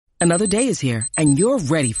Another day is here, and you're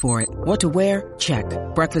ready for it. What to wear? Check.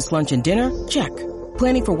 Breakfast, lunch, and dinner? Check.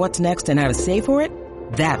 Planning for what's next and how to save for it?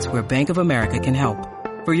 That's where Bank of America can help.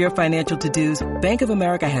 For your financial to-dos, Bank of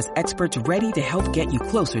America has experts ready to help get you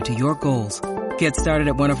closer to your goals. Get started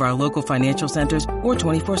at one of our local financial centers or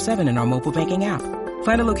 24/7 in our mobile banking app.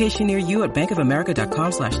 Find a location near you at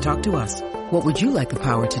bankofamerica.com/talktous. What would you like the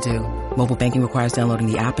power to do? Mobile banking requires downloading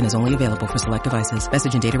the app and is only available for select devices.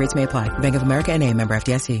 Message and data rates may apply. Bank of America N.A., member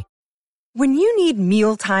FDIC. When you need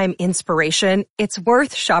mealtime inspiration, it's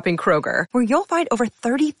worth shopping Kroger, where you'll find over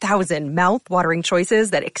 30,000 mouth-watering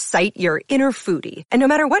choices that excite your inner foodie. And no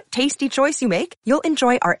matter what tasty choice you make, you'll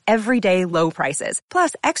enjoy our everyday low prices,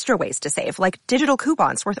 plus extra ways to save, like digital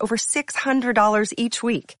coupons worth over $600 each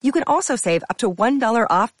week. You can also save up to $1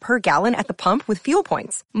 off per gallon at the pump with fuel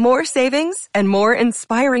points. More savings and more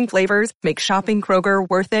inspiring flavors make shopping Kroger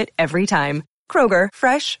worth it every time. Kroger,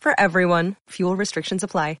 fresh for everyone. Fuel restrictions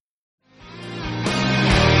apply.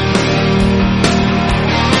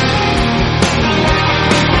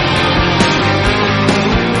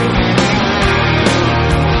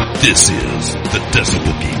 This is the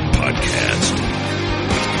Decibel Geek Podcast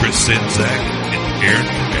with Chris Czynszak and Aaron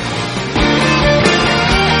Camaro.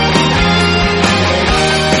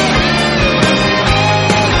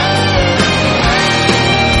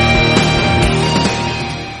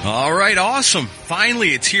 All right, awesome.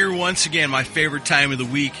 Finally, it's here once again, my favorite time of the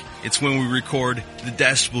week. It's when we record the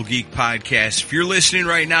Decibel Geek Podcast. If you're listening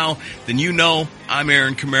right now, then you know I'm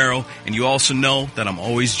Aaron Camaro, and you also know that I'm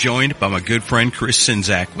always joined by my good friend Chris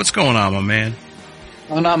Czynszak. What's going on, my man?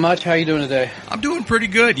 Oh, not much. How you doing today? I'm doing pretty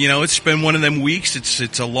good. You know, it's been one of them weeks.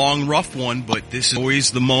 It's a long, rough one, but this is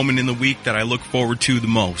always the moment in the week that I look forward to the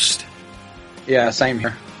most. Yeah, same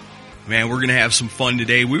here. Man, we're going to have some fun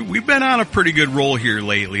today. We've been on a pretty good roll here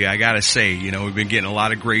lately, I got to say. You know, we've been getting a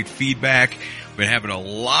lot of great feedback. Been having a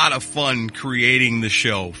lot of fun creating the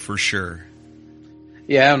show, for sure.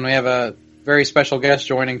 Yeah, and we have a very special guest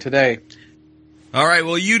joining today. All right,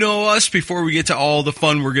 well, you know us. Before we get to all the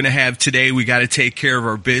fun we're going to have today, we got to take care of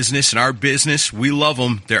our business. And our business, we love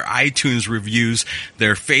them. Their iTunes reviews,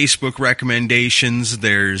 their Facebook recommendations,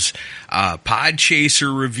 there's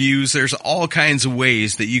Podchaser reviews. There's all kinds of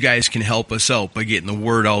ways that you guys can help us out by getting the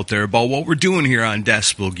word out there about what we're doing here on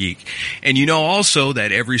Decibel Geek. And you know also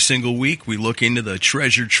that every single week we look into the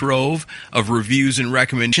treasure trove of reviews and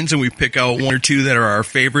recommendations, and we pick out one or two that are our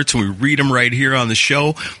favorites, and we read them right here on the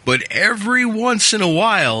show. But every once in a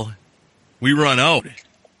while, we run out.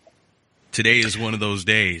 Today is one of those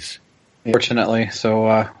days. Fortunately.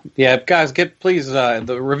 So, yeah, guys, please,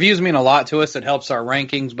 the reviews mean a lot to us. It helps our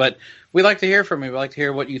rankings, but we like to hear from you. We like to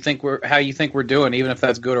hear what you think how you think we're doing, even if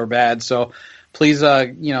that's good or bad. So please, go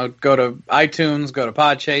to iTunes, go to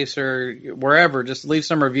Podchaser, wherever. Just leave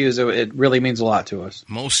some reviews. It really means a lot to us.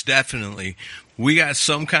 Most definitely. We got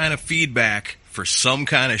some kind of feedback for some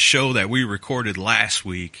kind of show that we recorded last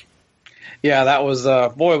week. Yeah, that was,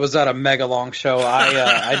 was that a mega long show.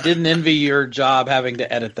 I didn't envy your job having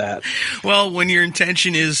to edit that. Well, when your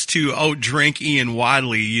intention is to outdrink Ian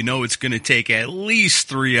Wadley, you know it's going to take at least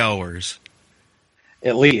 3 hours.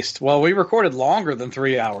 At least. Well, we recorded longer than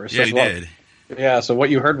 3 hours. Yeah, you did. Yeah, so what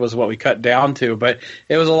you heard was what we cut down to. But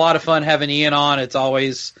it was a lot of fun having Ian on. It's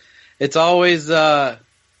always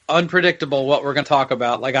unpredictable what we're going to talk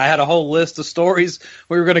about. Like, I had a whole list of stories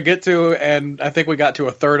we were going to get to, and I think we got to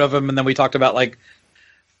a third of them, and then we talked about like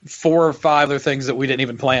 4 or 5 other things that we didn't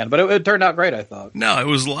even plan. But it turned out great, I thought. No, it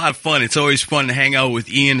was a lot of fun. It's always fun to hang out with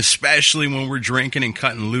Ian, especially when we're drinking and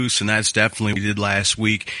cutting loose, and that's definitely what we did last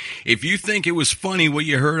week. If you think it was funny what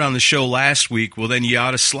you heard on the show last week, well, then you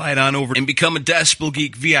ought to slide on over and become a Decibel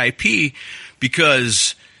Geek VIP,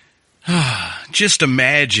 because just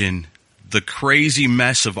imagine the crazy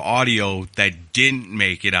mess of audio that didn't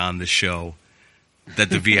make it on the show that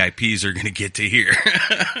the VIPs are going to get to hear.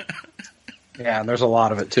 Yeah, and there's a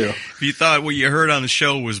lot of it, too. If you thought what you heard on the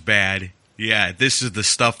show was bad, yeah, this is the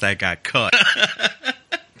stuff that got cut.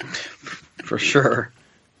 For sure.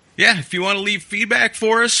 Yeah, if you want to leave feedback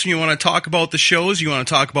for us, you want to talk about the shows, you want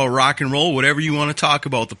to talk about rock and roll, whatever you want to talk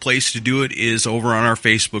about, the place to do it is over on our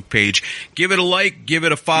Facebook page. Give it a like, give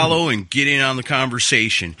it a follow, and get in on the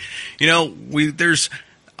conversation. You know, there's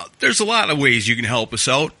a lot of ways you can help us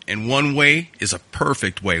out, and one way is a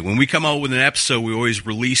perfect way. When we come out with an episode, we always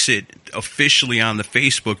release it officially on the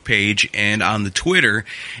Facebook page and on the Twitter,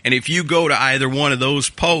 and if you go to either one of those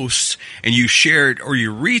posts and you share it or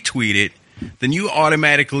you retweet it, then you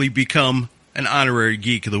automatically become an honorary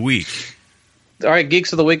Geek of the Week. All right,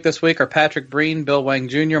 Geeks of the Week this week are Patrick Breen, Bill Wang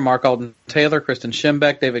Jr., Mark Alden Taylor, Kristen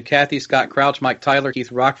Schimbeck, David Cathy, Scott Crouch, Mike Tyler,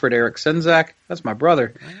 Keith Rockford, Eric Czynszak, that's my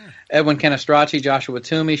brother, Edwin Canestracci, Joshua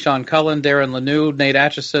Toomey, Sean Cullen, Darren Lanou, Nate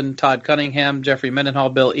Atchison, Todd Cunningham, Jeffrey Mendenhall,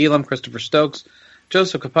 Bill Elam, Christopher Stokes,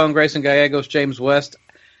 Joseph Capone, Grayson Gallegos, James West,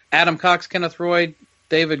 Adam Cox, Kenneth Roy,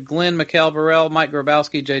 David Glenn, Mikhail Burrell, Mike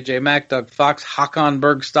Grabowski, J.J. Mack, Doug Fox, Hakon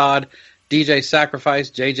Bergstad, DJ Sacrifice,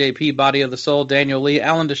 JJP, Body of the Soul, Daniel Lee,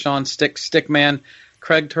 Alan Deshawn, Stickman,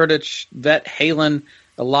 Craig Turdich, Vet Halen,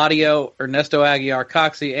 Eladio, Ernesto Aguiar,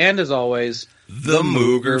 Coxie, and as always, the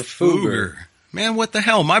Mooger Fooger. Man, what the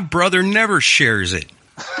hell? My brother never shares it.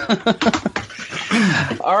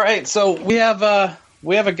 All right, so we have a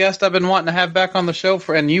guest I've been wanting to have back on the show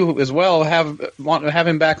and you as well want to have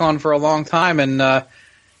him back on for a long time, and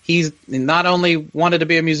he's not only wanted to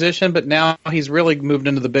be a musician, but now he's really moved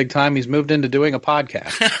into the big time. He's moved into doing a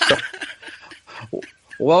podcast. So,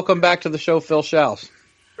 welcome back to the show, Phil Schaus.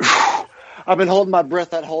 I've been holding my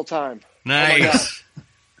breath that whole time. Nice.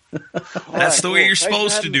 Oh That's the way you're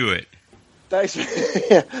supposed to do it. Thanks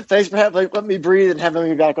for letting me breathe and having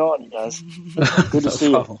me back on, you guys. Good to see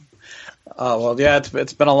you. Well, yeah,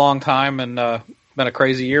 it's been a long time and been a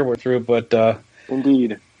crazy year we're through, but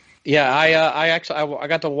indeed. Yeah, I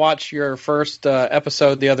got to watch your first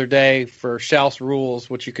episode the other day for Schaus Rules,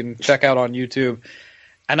 which you can check out on YouTube.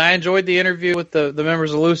 And I enjoyed the interview with the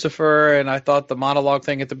members of Lucifer, and I thought the monologue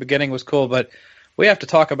thing at the beginning was cool, but we have to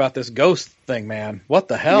talk about this ghost thing, man. What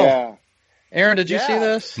the hell? Yeah. Aaron, did you see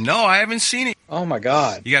this? No, I haven't seen it. Oh, my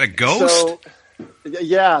God. You got a ghost? So,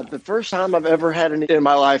 yeah, the first time I've ever had anything in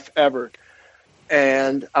my life ever.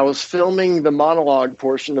 And I was filming the monologue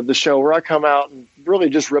portion of the show where I come out and really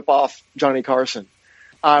just rip off Johnny Carson.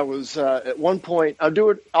 I was, at one point, I'll do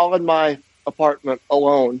it all in my apartment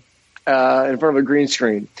alone in front of a green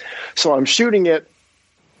screen. So I'm shooting it,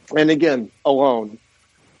 and again, alone.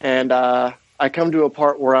 And I come to a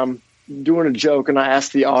part where I'm doing a joke, and I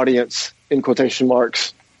ask the audience, in quotation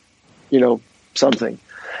marks, something.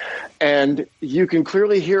 And you can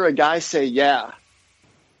clearly hear a guy say, yeah.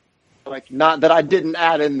 Like, not that I didn't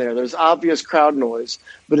add in there. There's obvious crowd noise.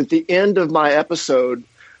 But at the end of my episode,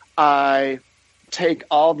 I take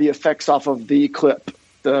all the effects off of the clip,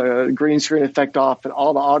 the green screen effect off and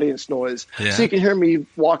all the audience noise. Yeah. So you can hear me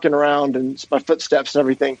walking around and my footsteps and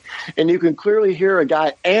everything. And you can clearly hear a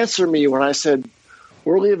guy answer me when I said,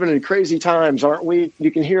 we're living in crazy times, aren't we? You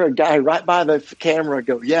can hear a guy right by the camera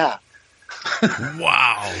go, yeah.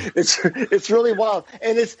 Wow. It's really wild.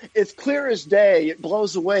 And it's clear as day. It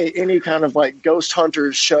blows away any kind of like ghost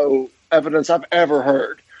hunters show evidence I've ever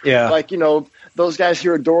heard. Yeah. Like, those guys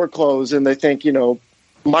hear a door close and they think,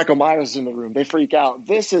 Michael Myers is in the room. They freak out.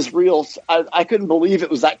 This is real. I couldn't believe it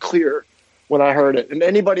was that clear when I heard it. And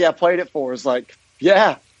anybody I played it for is like,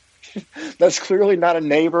 yeah, that's clearly not a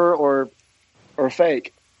neighbor or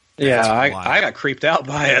fake. Yeah, I got creeped out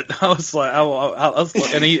by it. I was like,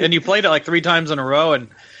 and you played it like 3 times in a row, and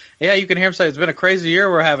yeah, you can hear him say, "It's been a crazy year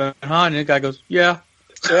we're having," huh? And the guy goes, "Yeah."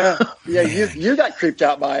 You got creeped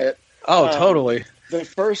out by it. Oh, totally. The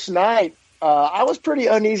first night, I was pretty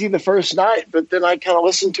uneasy the first night, but then I kind of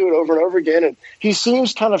listened to it over and over again, and he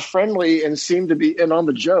seems kind of friendly and seemed to be in on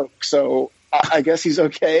the joke. So I guess he's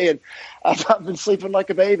okay, and I've not been sleeping like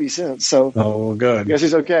a baby since. So, good. I guess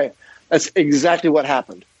he's okay. That's exactly what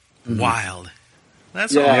happened. Wild.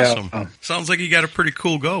 That's awesome. Yeah. Sounds like you got a pretty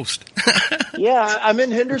cool ghost. Yeah, I'm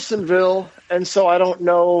in Hendersonville, and so I don't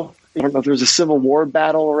know if there's a Civil War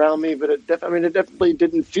battle around me, but it definitely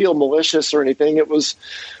didn't feel malicious or anything. It was,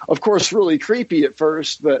 of course, really creepy at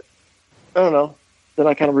first, but I don't know. Then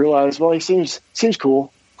I kind of realized, well, he seems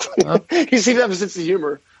cool. He seems to have a sense of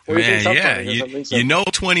humor. Man, yeah, you know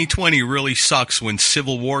 2020 really sucks when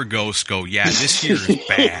Civil War ghosts go, yeah, this year is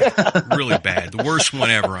bad. Yeah. Really bad. The worst one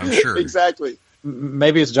ever, I'm sure. Exactly.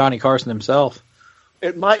 Maybe it's Johnny Carson himself.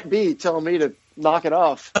 It might be telling me to knock it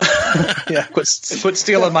off. Yeah, quit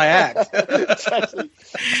stealing my act. Exactly.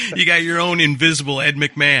 You got your own invisible Ed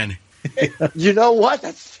McMahon. You know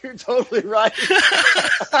what? You're totally right.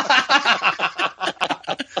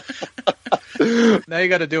 Now you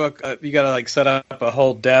got to like set up a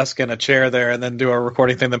whole desk and a chair there, and then do a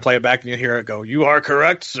recording thing, then play it back, and you hear it go, "You are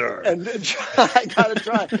correct, sir." And then I gotta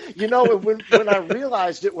try. When I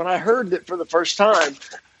realized it, when I heard it for the first time,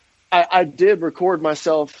 I did record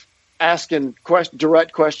myself asking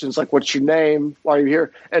direct questions like, "What's your name? Why are you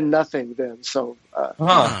here?" and nothing. Then, so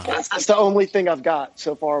that's the only thing I've got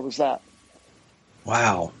so far was that.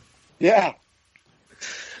 Wow. Yeah.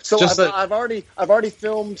 So I've already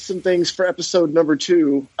filmed some things for episode number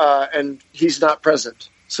 2, and he's not present.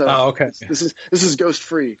 So okay. This is ghost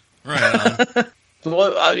free. Right on.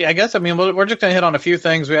 Well, I guess we're just gonna hit on a few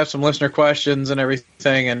things. We have some listener questions and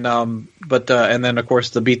everything, and and then of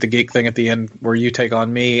course the Beat the Geek thing at the end where you take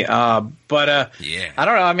on me. Yeah, I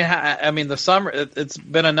don't know. I mean the summer. It's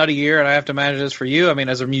been a nutty year, and I have to imagine this for you. I mean,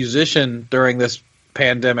 as a musician during this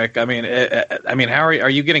pandemic, how are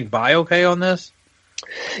you getting by okay on this?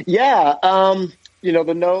 Yeah,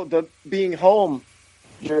 the being home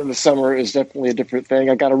during the summer is definitely a different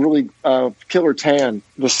thing. I got a really killer tan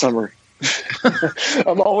this summer.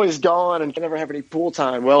 I'm always gone and can never have any pool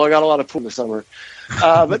time. Well, I got a lot of pool this summer.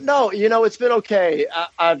 But no, it's been okay.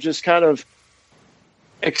 I've just kind of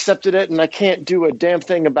accepted it, and I can't do a damn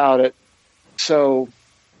thing about it. So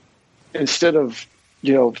instead of,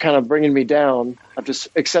 kind of bringing me down, I've just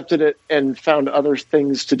accepted it and found other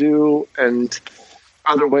things to do and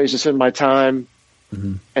other ways to spend my time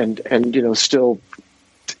and still,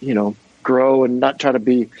 grow and not try to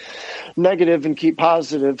be negative and keep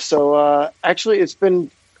positive. So actually it's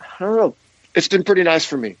been pretty nice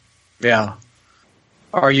for me. Yeah.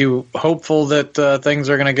 Are you hopeful that things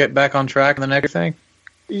are going to get back on track in the next thing?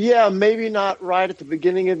 Yeah, maybe not right at the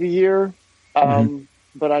beginning of the year.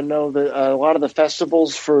 But I know that a lot of the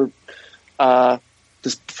festivals for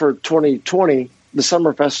 2020, the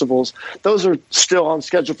summer festivals, those are still on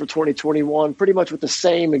schedule for 2021, pretty much with the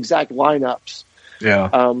same exact lineups.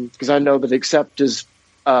 Yeah. Because I know that Accept is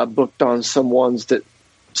booked on some of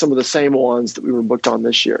the same ones that we were booked on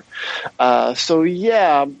this year. So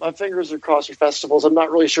yeah, my fingers are crossed for festivals. I'm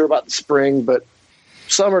not really sure about the spring, but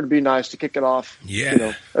summer would be nice to kick it off.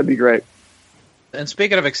 Yeah. That'd be great. And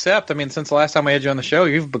speaking of Accept, since the last time we had you on the show,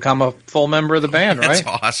 you've become a full member of the band, right? That's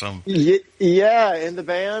awesome. Yeah, in the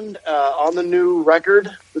band, on the new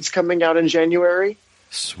record that's coming out in January.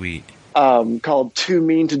 Sweet. Called Too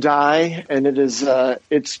Mean to Die, and it is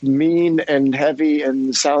it's mean and heavy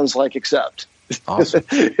and sounds like Accept. Awesome.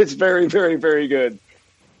 It's very, very, very good.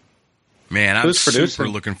 Man, I'm super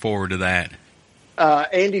looking forward to that.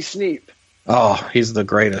 Andy Sneap. Oh, he's the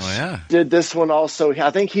greatest. Oh, yeah. Did this one also. I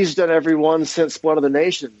think he's done every one since Blood of the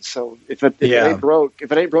Nations. So if it ain't broke,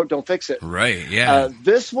 don't fix it. Right. Yeah.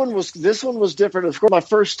 This one was different. Of course, my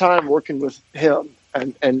first time working with him,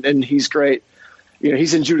 and he's great.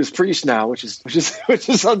 He's in Judas Priest now, which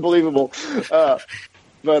is unbelievable.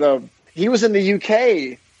 But he was in the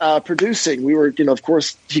UK producing. We were, of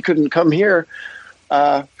course, he couldn't come here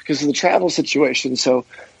because of the travel situation. So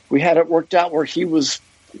we had it worked out where he was,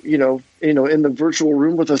 in the virtual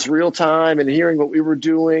room with us real time and hearing what we were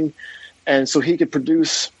doing, and so he could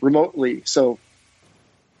produce remotely. So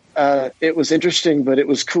it was interesting, but it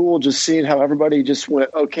was cool just seeing how everybody just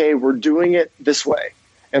went, okay, we're doing it this way.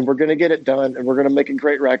 And we're going to get it done, and we're going to make a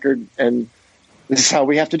great record, and this is how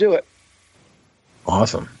we have to do it.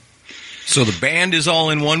 Awesome. So the band is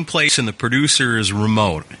all in one place, and the producer is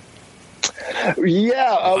remote.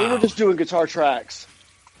 Yeah, we were just doing guitar tracks.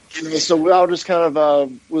 So I just kind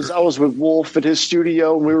of I was with Wolf at his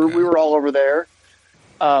studio, and we were all over there,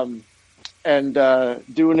 and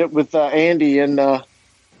doing it with Andy in the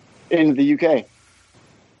UK.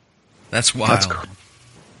 That's wild. That's cool.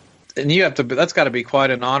 And that's got to be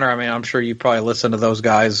quite an honor. I'm sure you probably listened to those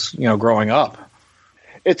guys, growing up.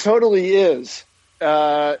 It totally is.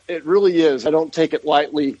 It really is. I don't take it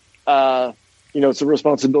lightly. It's a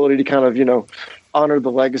responsibility to kind of, honor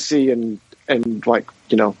the legacy and I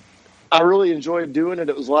really enjoyed doing it.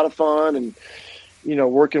 It was a lot of fun, and,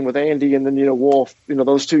 working with Andy and then, Wolf,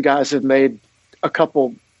 those two guys have made a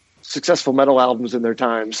couple successful metal albums in their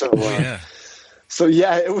time. So, yeah. So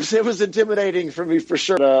yeah, it was intimidating for me for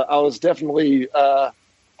sure. I was definitely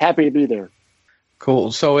happy to be there.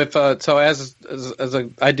 Cool. So if as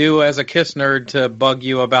a Kiss nerd to bug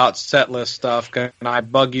you about set list stuff, can I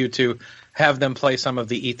bug you to have them play some of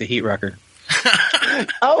the Eat the Heat record?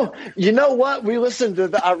 Oh, you know what? We listened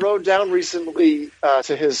to I rode down recently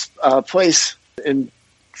to his place in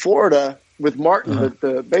Florida with Martin,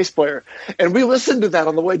 the bass player, and we listened to that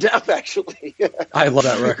on the way down, actually. I love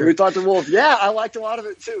that record. We talked to Wolf. Yeah, I liked a lot of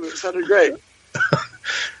it, too. It sounded great.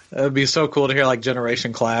 It would be so cool to hear, like,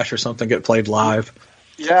 Generation Clash or something get played live.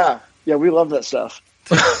 Yeah, we love that stuff.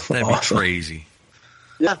 That'd Awesome. be crazy.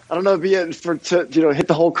 Yeah, I don't know if it'd be hit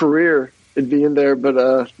the whole career, it'd be in there,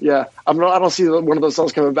 but, yeah, I don't see one of those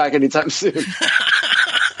songs coming back anytime soon.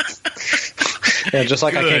 Yeah, just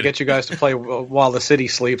like Good. I can't get you guys to play While the City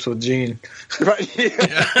Sleeps with Gene. Right.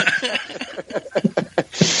 Yeah.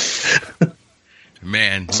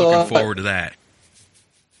 Man, looking forward to that.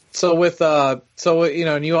 So with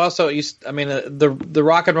and you also the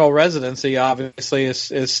rock and roll residency obviously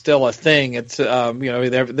is still a thing. It's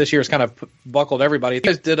this year's kind of buckled everybody. You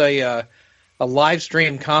guys did a live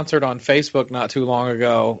stream concert on Facebook not too long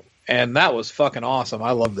ago and that was fucking awesome.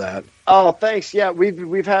 I love that. Oh, thanks. Yeah,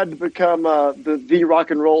 we've had to become the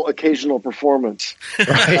rock and roll occasional performance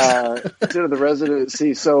to the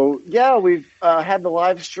residency. So yeah, we've had the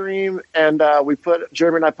live stream, and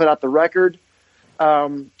Jeremy and I put out the record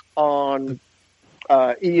on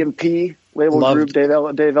EMP label group,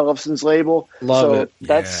 Dave Ellison's label. Love it.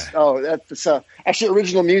 That's actually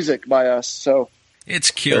original music by us. So.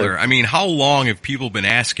 It's killer. I mean, how long have people been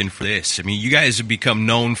asking for this? I mean, you guys have become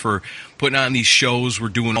known for putting on these shows. We're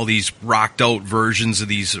doing all these rocked out versions of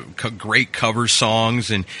these great cover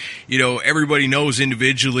songs. And, you know, everybody knows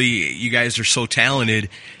individually you guys are so talented.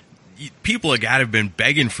 People have got to have been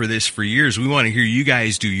begging for this for years. We want to hear you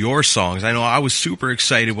guys do your songs. I know I was super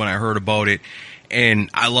excited when I heard about it.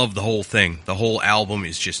 And I love the whole thing. The whole album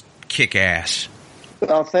is just kick ass.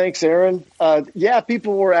 Oh, thanks, Aaron. Yeah,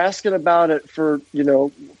 people were asking about it for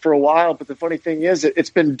a while, but the funny thing is it's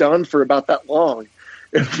been done for about that long.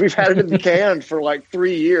 We've had it in the can for like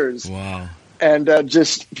 3 years. Wow. And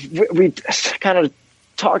we kind of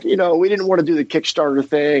talked, we didn't want to do the Kickstarter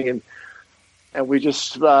thing. And we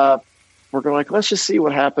just, we're going like, let's just see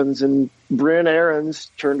what happens. And Bryn Aarons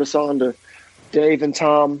turned us on to Dave and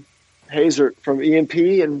Tom Hazert from EMP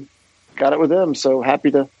and got it with them. So happy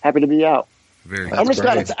to be out. I'm just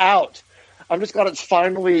glad it's out. I'm just glad it's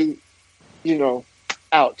finally,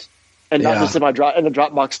 out, and not just in the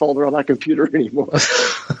Dropbox folder on my computer anymore.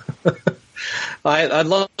 I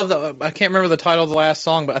love I can't remember the title of the last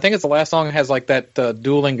song, but I think it's the last song that has like that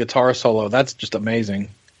dueling guitar solo. That's just amazing.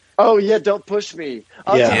 Oh yeah, Don't Push Me. It's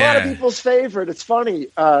a lot of people's favorite. It's funny.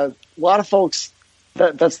 A lot of folks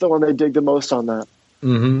that's the one they dig the most on that.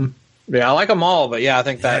 Mm-hmm. Yeah, I like them all, but I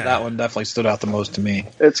think that one definitely stood out the most to me.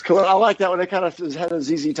 It's cool. I like that one. It kind of had a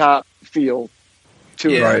ZZ Top feel to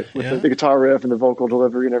it, right? With the guitar riff and the vocal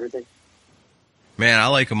delivery and everything. Man, I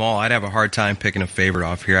like them all. I'd have a hard time picking a favorite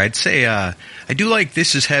off here. I'd say I do like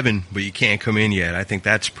This Is Heaven, but You Can't Come In Yet. I think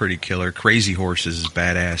that's pretty killer. Crazy Horses is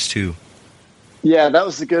badass, too. Yeah, that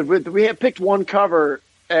was the good. We had picked one cover,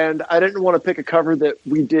 and I didn't want to pick a cover that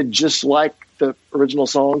we did just like the original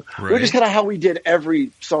song. Right. Which is kind of how we did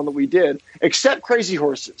every song that we did, except Crazy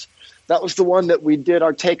Horses. That was the one that we did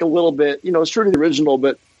our take a little bit. It's true to the original,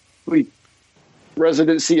 but we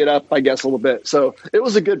residency it up, I guess, a little bit. So it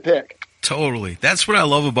was a good pick. Totally. That's what I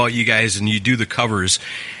love about you guys, and you do the covers.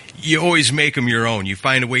 You always make them your own. You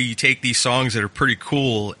find a way, you take these songs that are pretty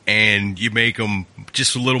cool and you make them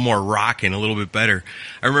just a little more rockin', a little bit better.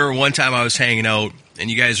 I remember one time I was hanging out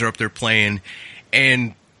and you guys are up there playing,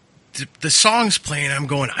 and the song's playing. I'm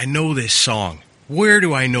going, I know this song. Where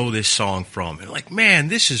do I know this song from? And like, man,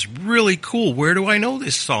 this is really cool. Where do I know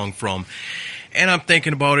this song from? And I'm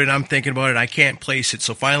thinking about it. I can't place it.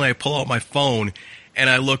 So finally I pull out my phone and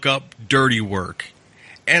I look up Dirty Work.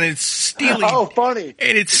 And it's Steely. Oh, funny.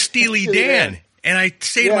 And it's Steely Dan. And I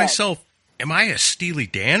say to myself, am I a Steely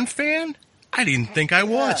Dan fan? I didn't think I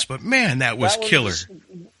was, but man, that was killer.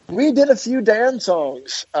 We did a few Dan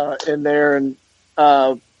songs in there, and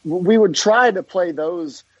we would try to play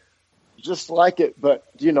those just like it, but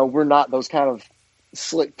we're not those kind of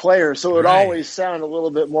slick players, so it would always sound a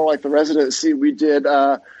little bit more like the residency. We did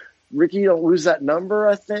Ricky, Don't Lose That Number,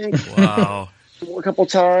 I think. Wow. A couple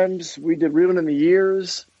times. We did Reeling in the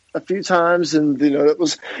Years a few times, and it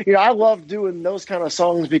was I loved doing those kind of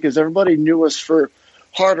songs because everybody knew us for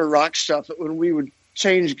harder rock stuff. But when we would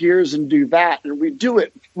change gears and do that, and we'd do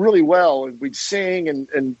it really well, and we'd sing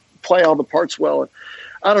and play all the parts well. And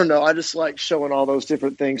I don't know. I just like showing all those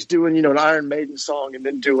different things, doing, an Iron Maiden song and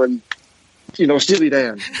then doing, Steely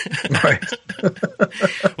Dan. Right.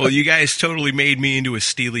 Well, you guys totally made me into a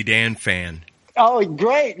Steely Dan fan. Oh,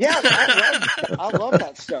 great. Yeah. I love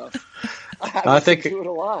that stuff. I think do it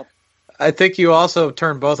a lot. I think you also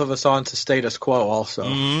turned both of us on to Status Quo also.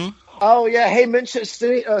 Mm-hmm. Oh, yeah. Hey,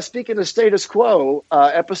 speaking of Status Quo,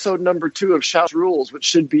 episode number 2 of Shout Rules, which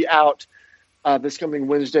should be out this coming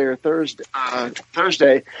Wednesday or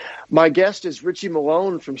Thursday. My guest is Richie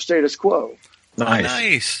Malone from Status Quo.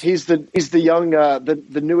 Nice. He's the young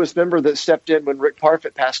the newest member that stepped in when Rick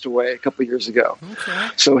Parfitt passed away a couple of years ago. Okay.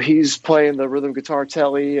 So he's playing the rhythm guitar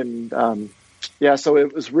telly, and so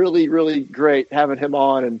it was really, really great having him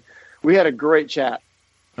on, and we had a great chat.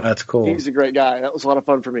 That's cool. He's a great guy. That was a lot of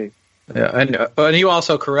fun for me. Yeah, and you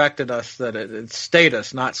also corrected us that it's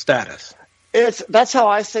status, not status. That's how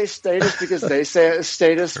I say status because they say it's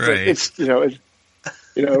status, but it's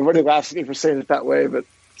everybody laughs at me for saying it that way, but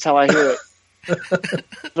it's how I hear it.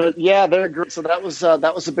 But yeah, they're great. So that was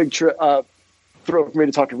a big thrill for me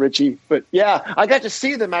to talk to Richie. But yeah, I got to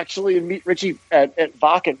see them actually and meet Richie at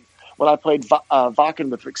Wacken when I played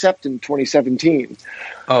Wacken with Accept in 2017.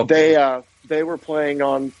 Oh, they they were playing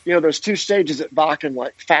on, there's two stages at Wacken,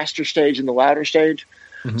 like faster stage and the louder stage.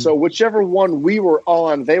 Mm-hmm. So whichever one we were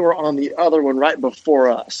on, they were on the other one right before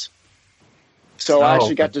us. So I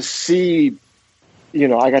actually got to see,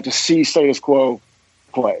 I got to see Status Quo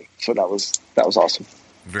play. So that was awesome.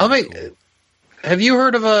 Very cool. Have you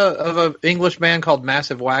heard of a English band called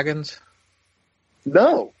Massive Wagons?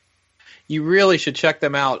 No. You really should check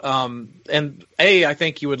them out. And I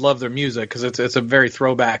think you would love their music because it's a very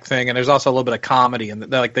throwback thing, and there's also a little bit of comedy, and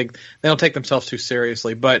they don't take themselves too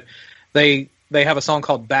seriously. But they have a song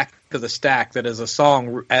called "Back to the Stack" that is a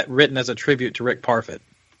song written as a tribute to Rick Parfitt.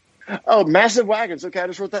 Oh, Massive Wagons. Okay, I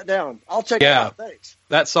just wrote that down. I'll check it out. Thanks.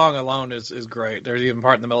 That song alone is great. There's even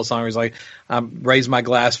part in the middle of the song where he's like, "Raise my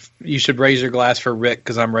glass. You should raise your glass for Rick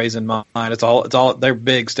because I'm raising mine." It's all. They're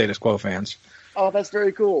big Status Quo fans. Oh, that's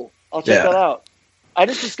very cool. I'll check that out. I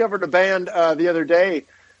just discovered a band the other day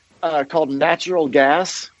called Natural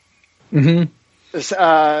Gas. Mm-hmm.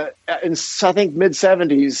 In I think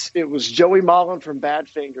mid-'70s, it was Joey Mullen from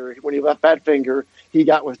Badfinger. When he left Badfinger, he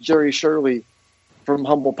got with Jerry Shirley from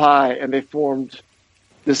Humble Pie, and they formed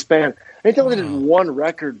this band. I think they only did one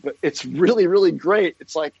record, but it's really, really great.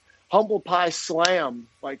 It's like Humble Pie slam,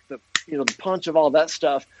 like the punch of all that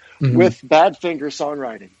stuff with Badfinger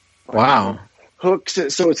songwriting. Wow. Hooks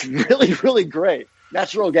it, so it's really, really great.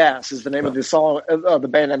 Natural Gas is the name of the song, the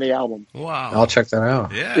band and the album. Wow. I'll check that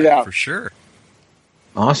out. Yeah, for sure.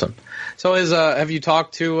 Awesome. So have you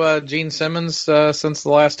talked to Gene Simmons since the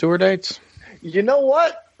last tour dates? You know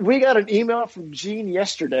what? We got an email from Gene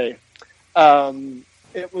yesterday.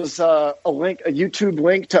 It was a YouTube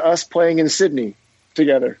link to us playing in Sydney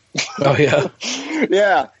together. Oh, yeah?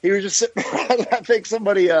 Yeah. He was just sitting around. I think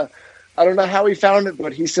somebody, I don't know how he found it,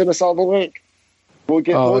 but he sent us all the link. We'll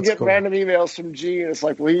get cool. Random emails from Gene. It's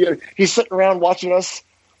like, he's sitting around watching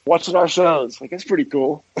our shows. Like, it's pretty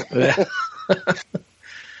cool. Yeah.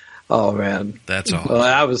 Oh man, that's awesome.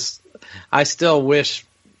 Well, I still wish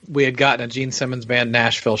we had gotten a Gene Simmons Band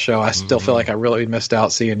Nashville show. I still feel like I really missed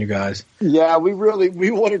out seeing you guys. Yeah, we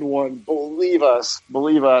wanted one. Believe us,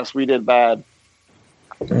 we did bad.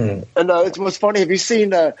 And it was funny. Have you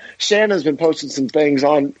seen Shannon's been posting some things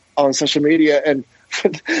on social media, and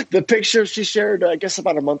the picture she shared, I guess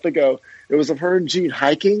about a month ago, it was of her and Gene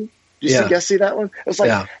hiking. Did you guys see that one? It was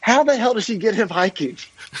like, how the hell did she get him hiking?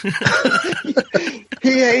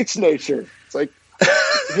 He hates nature. It's like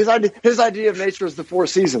his idea of nature is the Four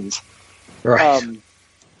Seasons. Right.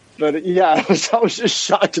 But yeah, I was just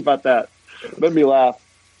shocked about that. It made me laugh.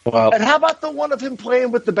 Wow. And how about the one of him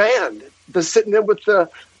playing with the band, sitting there with the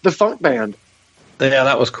funk band? Yeah,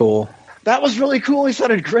 that was cool. That was really cool. He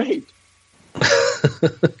sounded great.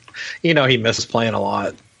 He misses playing a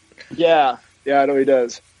lot. Yeah, I know he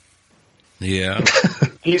does. Yeah.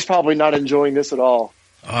 He's probably not enjoying this at all.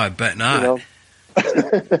 Oh, I bet not.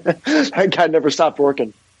 That guy never stopped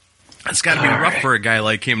working. It's got to be rough for a guy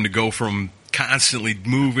like him to go from constantly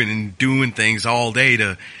moving and doing things all day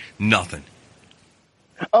to nothing.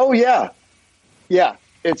 Oh, yeah. Yeah.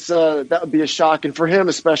 It's that would be a shock. And for him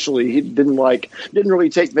especially, he didn't really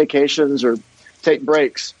take vacations or take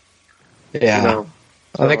breaks. Yeah.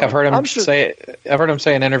 I think I've heard him say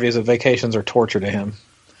in interviews that vacations are torture to him.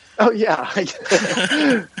 Oh yeah,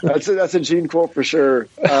 that's a Gene quote for sure.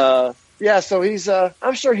 Yeah, so he's.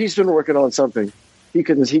 I'm sure he's been working on something. He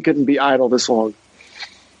couldn't be idle this long.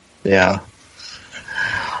 Yeah.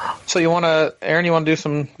 So Aaron, you want to do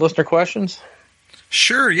some listener questions?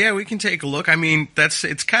 Sure, yeah, we can take a look. I mean,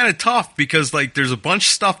 it's kind of tough because there's a bunch of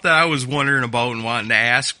stuff that I was wondering about and wanting to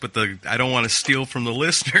ask, but I don't want to steal from the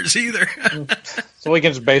listeners either. So we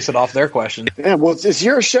can just base it off their questions. Yeah, well, it's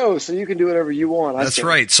your show, so you can do whatever you want. That's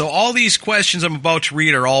right. So all these questions I'm about to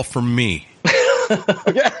read are all from me.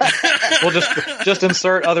 We'll just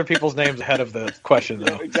insert other people's names ahead of the question,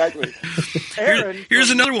 though. Exactly. Aaron, here's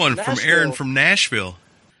another one from Aaron from Nashville.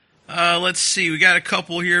 Let's see. We got a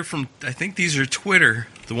couple here from, I think these are Twitter,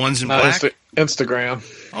 the ones in black. Instagram.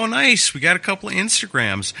 Oh, nice. We got a couple of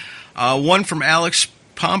Instagrams. One from Alex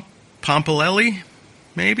Pompilelli,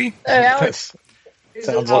 maybe? Hey, Alex.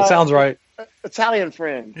 Sounds right. Italian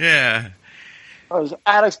friend. Yeah.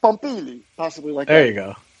 Alex Pompili, possibly like there that. You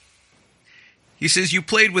go. He says, you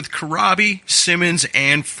played with Corabi, Simmons,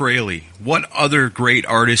 and Fraley. What other great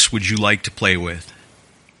artists would you like to play with?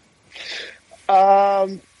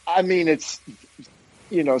 I mean, it's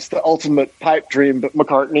the ultimate pipe dream, but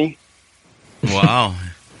McCartney. Wow.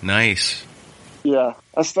 Nice. Yeah.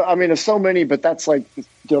 There's so many, but that's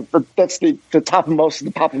that's the top of most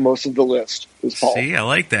of the list is Paul. See, I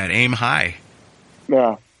like that. Aim high.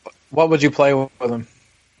 Yeah. What would you play with him?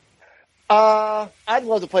 I'd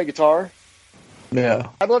love to play guitar. Yeah.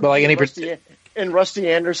 I'd love But like to any be in Rusty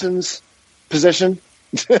Anderson's position.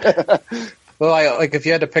 well, like if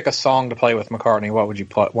you had to pick a song to play with McCartney, what would you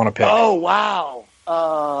want to pick? Oh, wow.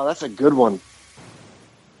 That's a good one.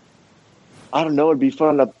 I don't know. It'd be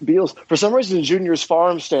fun. The Beatles. For some reason, Junior's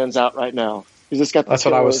Farm stands out right now. He's just got. That's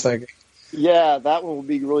what I was thinking. Yeah, that one would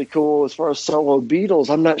be really cool. As far as solo Beatles,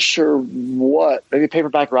 I'm not sure what. Maybe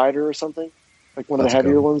Paperback Writer or something, like one of the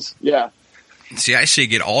heavier ones. Yeah. See, I say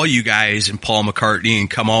get all you guys and Paul McCartney and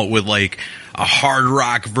come out with like a hard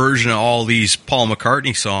rock version of all these Paul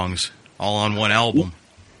McCartney songs all on one album.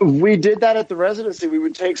 We did that at the residency. We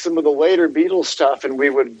would take some of the later Beatles stuff and we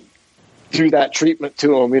would do that treatment to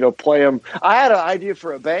them, play them. I had an idea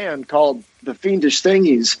for a band called the Fiendish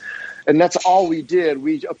Thingies, and that's all we did.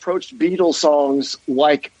 We approached Beatles songs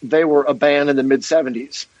like they were a band in the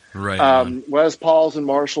mid-'70s. Right. Les Pauls and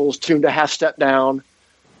Marshalls tuned a half step down,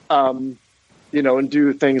 and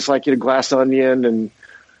do things like Glass Onion and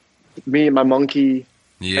Me and My Monkey.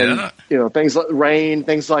 Yeah. And, things like Rain,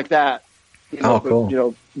 things like that.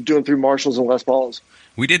 Cool. Doing through Marshalls and Les Pauls.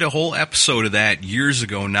 We did a whole episode of that years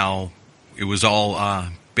ago now. It was all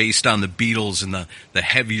based on the Beatles and the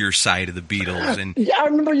heavier side of the Beatles. And yeah, I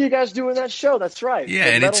remember you guys doing that show. That's right. Yeah,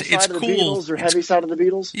 the and metal it's side of the cool. Beatles or heavy side of the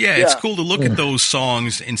Beatles. Yeah, it's cool to look at those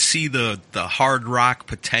songs and see the hard rock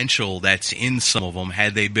potential that's in some of them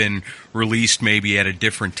had they been released maybe at a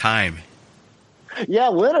different time. Yeah,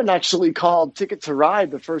 Lennon actually called Ticket to Ride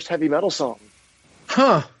the first heavy metal song.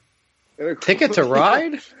 Huh. Ticket to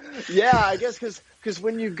Ride? Yeah, I guess because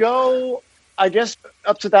when you go, I guess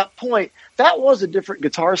up to that point, that was a different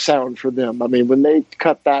guitar sound for them. I mean, when they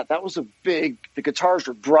cut that was the guitars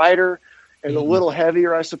were brighter and a little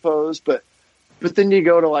heavier, I suppose. But then you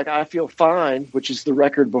go to like I Feel Fine, which is the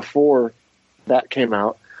record before that came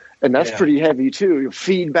out, and that's pretty heavy too.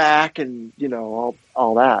 Feedback and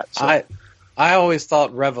all that. So. I always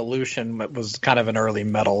thought Revolution was kind of an early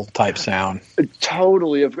metal type sound.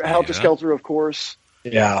 Totally. Helter Skelter, of course.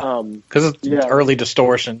 Yeah. Because it's early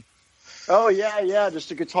distortion. Oh, yeah.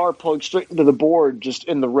 Just a guitar plugged straight into the board, just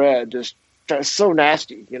in the red. Just so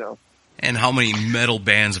nasty, And how many metal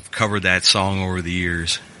bands have covered that song over the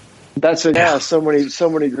years? That's it. Yeah, so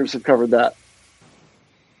many groups have covered that.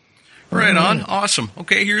 Right on. Awesome.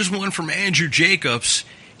 Okay, here's one from Andrew Jacobs.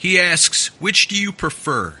 He asks, which do you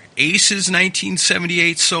prefer, Ace's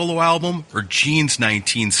 1978 solo album or Gene's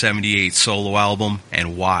 1978 solo album,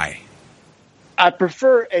 and why? I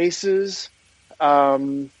prefer Ace's.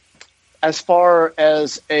 As far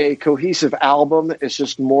as a cohesive album, it's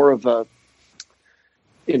just more of a,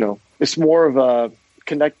 it's more of a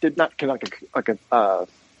connected, not connected, like a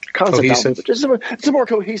concept album, but just it's a more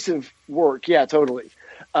cohesive work. Yeah, totally.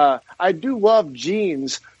 I do love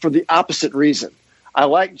Gene's for the opposite reason. I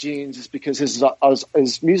like Gene's is because his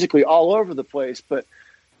musically all over the place, but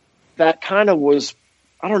that kind of was,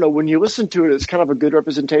 I don't know, when you listen to it, it's kind of a good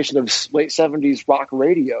representation of late 70s rock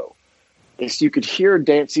radio. You could hear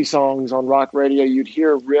dancey songs on rock radio. You'd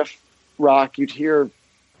hear riff rock. You'd hear,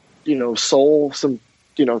 soul, some,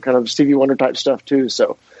 kind of Stevie Wonder type stuff too.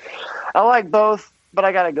 So I like both, but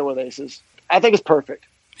I got to go with Aces. I think it's perfect.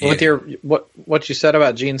 With your what you said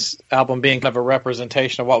about Gene's album being kind of a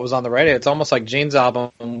representation of what was on the radio, it's almost like Gene's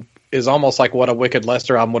album is almost like what a Wicked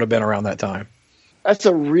Lester album would have been around that time. That's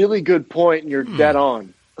a really good point, and you're dead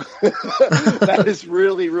on. That is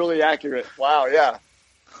really, really accurate. Wow, yeah.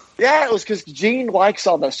 Yeah, it was because Gene likes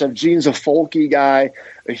all that stuff. Gene's a folky guy,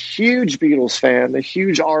 a huge Beatles fan, a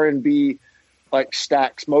huge R&B, like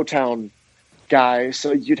Stax, Motown guy.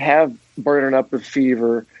 So you'd have Burning Up with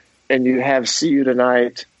Fever, and you'd have See You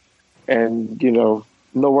Tonight, and,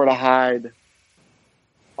 Nowhere to Hide,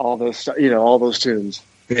 all those, all those tunes.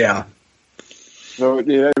 Yeah. So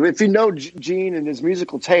if you know Gene and his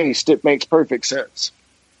musical taste, it makes perfect sense.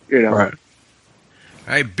 Right. All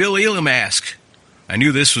right, Bill Elam asked, I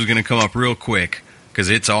knew this was going to come up real quick because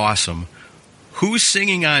it's awesome. Who's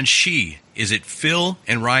singing on She? Is it Phil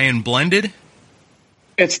and Ryan blended?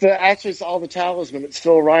 It's all the Talisman. It's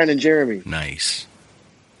Phil, Ryan, and Jeremy. Nice.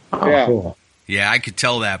 Oh, yeah. Cool. Yeah, I could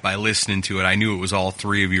tell that by listening to it. I knew it was all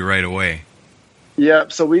three of you right away. Yeah,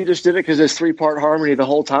 so we just did it because it's 3-part harmony the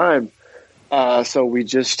whole time. So we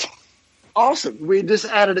just... Awesome. We just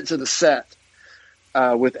added it to the set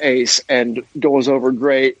with Ace, and it goes over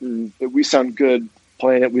great, and we sound good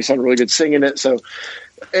playing it. We sound really good singing it, so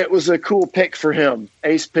it was a cool pick for him.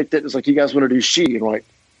 Ace picked it. It was like, you guys want to do She? And we're like,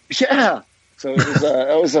 yeah. So it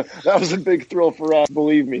was that was a big thrill for us,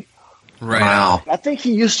 believe me. Right. Wow. I think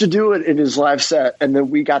he used to do it in his live set, and then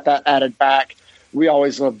we got that added back. We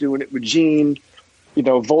always loved doing it with Gene.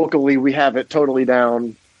 Vocally, we have it totally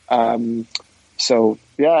down. So,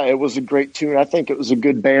 Yeah, it was a great tune. I think it was a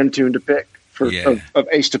good band tune to pick of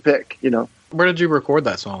Ace to pick. Where did you record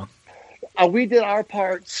that song? We did our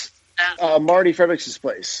parts at Marty Fredericks'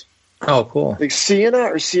 place. Oh, cool. Like Sienna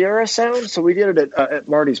or Sierra Sound. So we did it at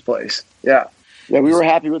Marty's place. Yeah. Yeah, we were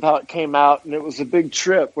happy with how it came out, and it was a big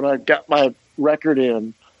trip when I got my record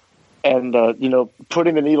in and,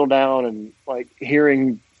 putting the needle down and like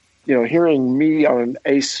hearing me on an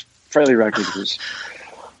Ace Frehley record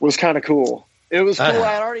was kind of cool. It was cool.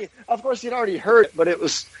 Of course, you'd already heard it, but it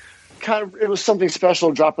was something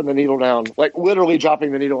special dropping the needle down, like literally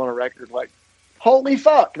dropping the needle on a record. Like, holy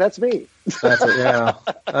fuck, that's me. That's it, yeah.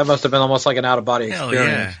 That must have been almost like an out of body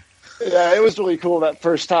experience. Yeah, it was really cool that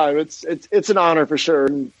first time. It's an honor for sure,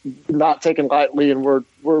 and not taken lightly. And we're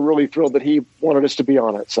really thrilled that he wanted us to be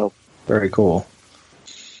on it. So very cool.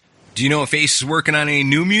 Do you know if Ace is working on any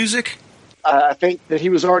new music? I think that he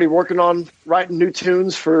was already working on writing new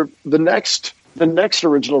tunes for the next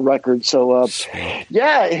original record. So,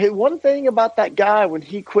 one thing about that guy, when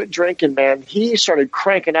he quit drinking, man, he started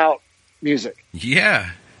cranking out music. Yeah.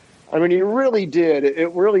 I mean, he really did.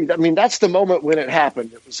 That's the moment when it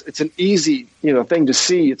happened. It's an easy, thing to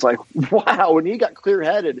see. It's like, wow. When he got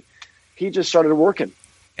clear-headed, he just started working.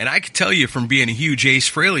 And I could tell you from being a huge Ace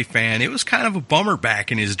Frehley fan, it was kind of a bummer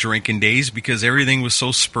back in his drinking days because everything was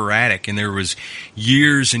so sporadic and there was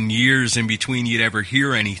years and years in between you'd ever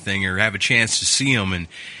hear anything or have a chance to see him.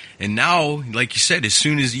 And now, like you said, as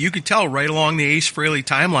soon as you could tell right along the Ace Frehley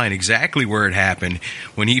timeline exactly where it happened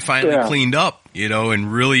when he finally cleaned up,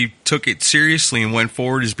 and really took it seriously and went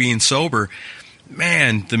forward as being sober.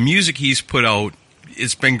 Man, the music he's put out,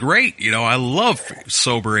 it's been great. I love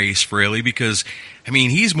sober Ace Frehley because,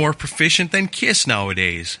 he's more proficient than Kiss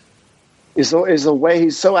nowadays. Is the way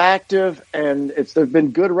he's so active, and there've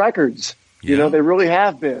been good records. Yeah. They really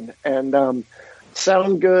have been, and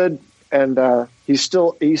sound good. And he's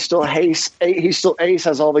still Ace. He's still Ace.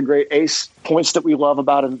 Has all the great Ace points that we love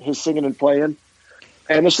about him, his singing and playing.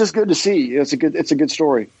 And it's just good to see. It's a good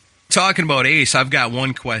story. Talking about Ace, I've got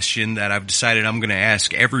one question that I've decided I'm going to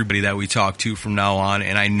ask everybody that we talk to from now on,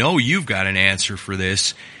 and I know you've got an answer for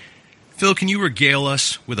this. Phil, can you regale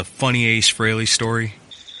us with a funny Ace Frehley story?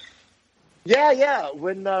 Yeah.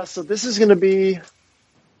 So this is going to be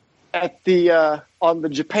at the on the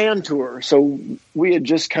Japan tour. So we had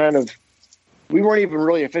just we weren't even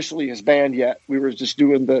really officially his band yet. We were just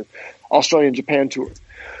doing the Australian Japan tour.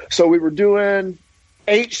 So we were doing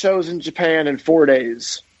 8 shows in Japan in 4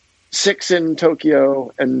 days, 6 in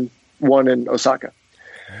Tokyo and 1 in Osaka.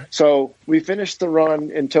 So we finished the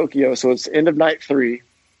run in Tokyo. So it's end of night 3.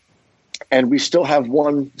 And we still have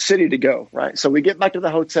 1 city to go, right? So we get back to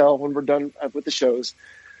the hotel when we're done with the shows.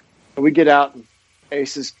 And we get out, and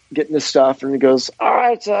Ace is getting his stuff, and he goes, all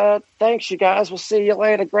right, thanks, you guys. We'll see you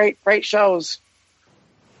later. Great shows.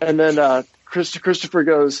 And then Christopher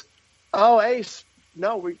goes, oh, Ace,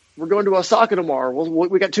 no, we're going to Osaka tomorrow.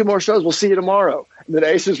 We got 2 more shows. We'll see you tomorrow. And then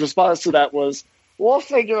Ace's response to that was, we'll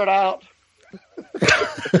figure it out.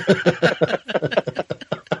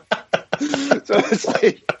 So it's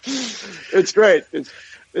like, it's great.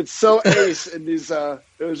 It's so Ace, and it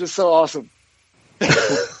was just so awesome.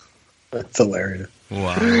 That's hilarious.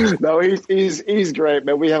 Wow. No, he's great,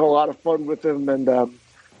 man. We have a lot of fun with him, and that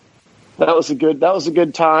was a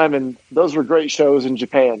good time, and those were great shows in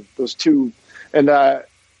Japan. Those 2, and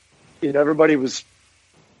everybody was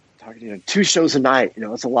talking. 2 shows a night,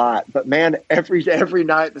 it's a lot, but man, every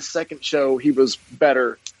night, the second show he was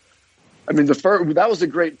better. That was a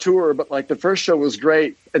great tour, but like the first show was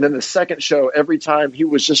great, and then the second show, every time he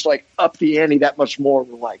was just like up the ante that much more.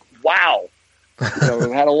 We're like, wow. We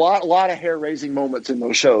had a lot of hair-raising moments in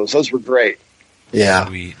those shows. Those were great. Yeah.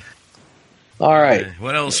 Sweet. All right.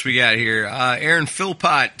 What else we got here? Aaron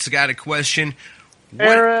Philpott's got a question.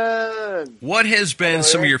 Aaron! What has been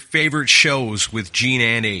some of your favorite shows with Gene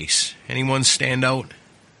and Ace? Anyone stand out?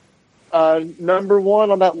 Number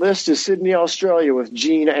 1 on that list is Sydney, Australia with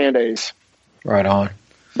Gene and Ace. Right on.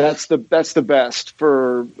 That's the best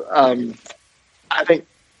for, I think,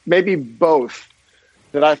 maybe both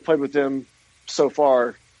that I've played with them so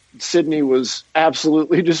far. Sydney was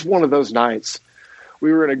absolutely just one of those nights.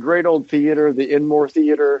 We were in a great old theater, the Enmore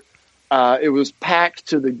Theater. It was packed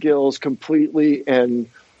to the gills completely, and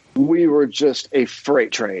we were just a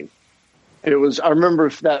freight train. I remember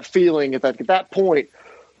that feeling at that point.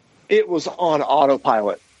 It was on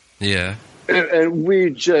autopilot. Yeah. And we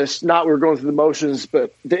were going through the motions,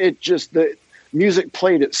 but the music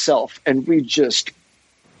played itself, and we just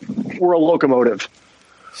were a locomotive.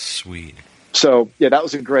 Sweet. So, yeah, that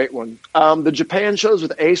was a great one. The Japan shows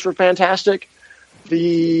with Ace were fantastic.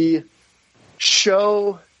 The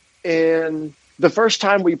show in the first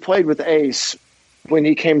time we played with Ace, when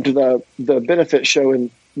he came to the benefit show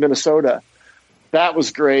in Minnesota, that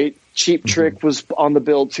was great. Cheap Trick was on the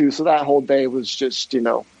bill too, so that whole day was just,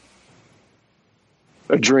 a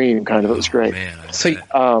dream kind of. It was great. Man, So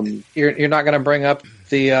you're not going to bring up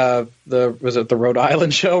the was it the Rhode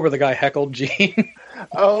Island show where the guy heckled Gene?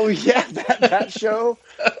 Oh yeah, that show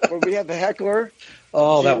where we had the heckler.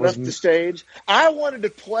 Oh, that He was left the stage. I wanted to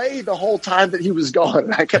play the whole time that he was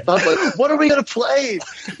gone. I kept on like, what are we going to play?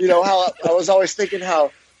 How I was always thinking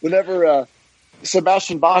how whenever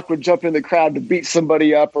Sebastian Bach would jump in the crowd to beat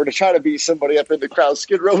somebody up or to try to beat somebody up in the crowd,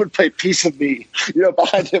 Skid Row would play Piece of Me,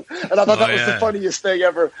 behind him. And I thought that was the funniest thing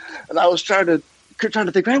ever. And I was trying to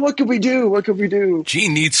think, man, what could we do? What could we do?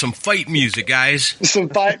 Gene needs some fight music, guys. Some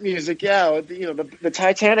fight music, yeah. The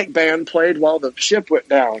Titanic band played while the ship went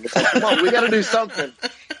down. It's like, come on, we got to do something.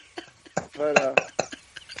 But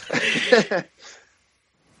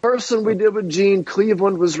first one we did with Gene,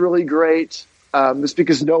 Cleveland was really great. Just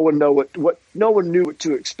because no one knew what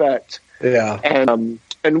to expect. Yeah, and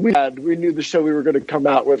we knew the show we were going to come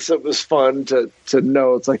out with, so it was fun to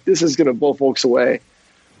know it's like this is going to blow folks away.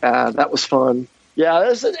 That was fun.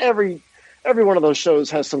 Yeah, every one of those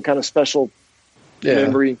shows has some kind of special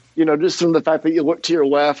memory. Just from the fact that you look to your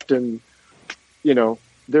left and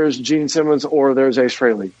there's Gene Simmons or there's Ace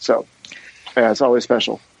Frehley. So yeah, it's always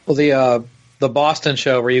special. Well, the Boston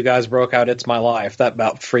show where you guys broke out "It's My Life" that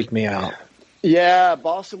about freaked me out. Yeah,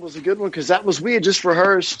 Boston was a good one because we had just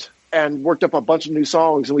rehearsed and worked up a bunch of new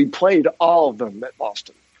songs, and we played all of them at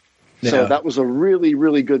Boston. Yeah. So that was a really,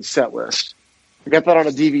 really good set list. I got that on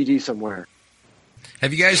a DVD somewhere.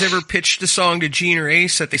 Have you guys ever pitched a song to Gene or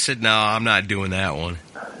Ace that they said, no, I'm not doing that one?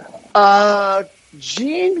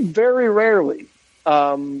 Gene, very rarely.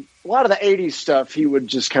 A lot of the 80s stuff he would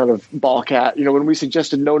just kind of balk at. When we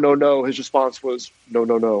suggested no, his response was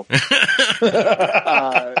no.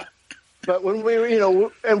 But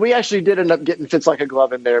when and we actually did end up getting Fits Like a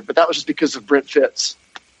Glove in there, but that was just because of Brent Fitz.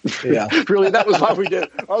 Yeah. Really, that was why we did.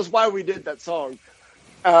 That was why we did that song.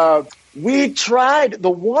 We tried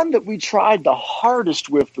the one that we tried the hardest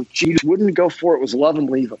with Gene wouldn't go for it was "Love 'Em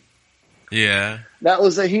Leave 'Em." Yeah, that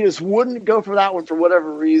was he just wouldn't go for that one for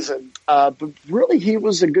whatever reason. But really, he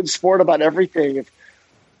was a good sport about everything.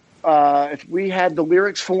 If we had the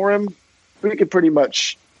lyrics for him, we could pretty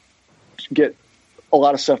much get a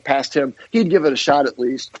lot of stuff past him. He'd give it a shot at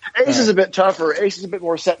least. Ace is a bit tougher. Ace is a bit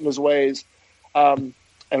more set in his ways, and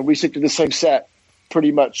we stick to the same set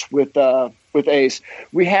pretty much with Ace.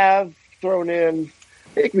 We have thrown in,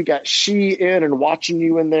 I think we got She in and Watching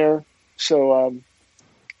You in there. So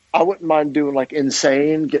I wouldn't mind doing like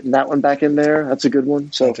Insane, getting that one back in there. That's a good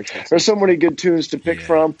one. So there's so many good tunes to pick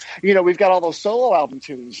from. We've got all those solo album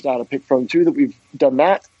tunes now to pick from too that we've done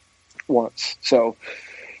that once. So,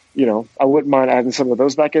 I wouldn't mind adding some of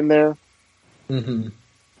those back in there. Mm-hmm.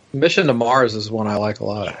 Mission to Mars is one I like a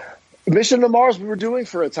lot. Mission to Mars we were doing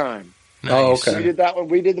for a time. Nice. Oh, okay. We did that one.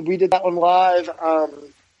 We did that one live.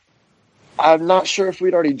 I'm not sure if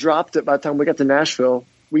we'd already dropped it by the time we got to Nashville.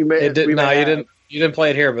 You didn't play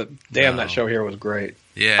it here, but damn, that show here was great.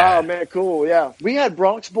 Yeah. Oh man, cool. Yeah, we had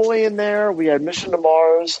Bronx Boy in there. We had Mission to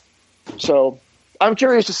Mars. So I'm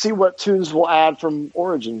curious to see what tunes we'll add from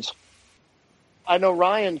Origins. I know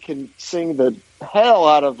Ryan can sing the hell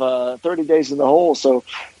out of 30 Days in the Hole, so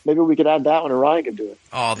maybe we could add that one and Ryan could do it.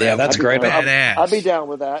 Oh, that's great. Badass. I'd be down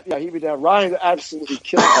with that. Yeah, he'd be down. Ryan absolutely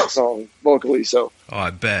killed that song vocally. So. Oh, I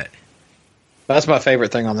bet. That's my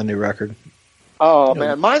favorite thing on the new record. Oh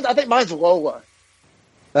man, I think mine's Lola.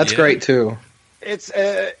 That's great too. It's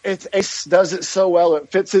Ace does it so well.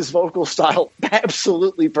 It fits his vocal style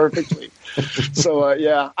absolutely perfectly. So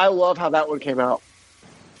I love how that one came out.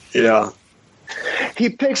 Yeah.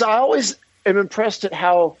 I always am impressed at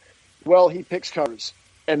how well he picks covers,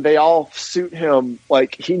 and they all suit him.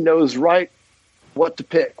 Like he knows right what to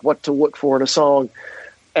pick, what to look for in a song,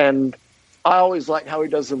 and I always like how he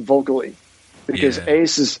does them vocally because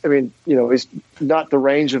Ace is, he's not the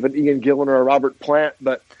range of an Ian Gillan or a Robert Plant,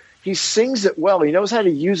 but he sings it well. He knows how to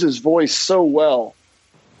use his voice so well,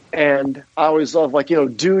 and I always love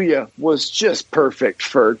 "Do Ya" was just perfect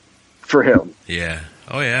for him. Yeah.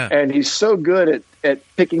 Oh, yeah. And he's so good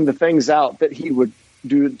at picking the things out that he would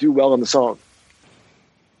do well in the song.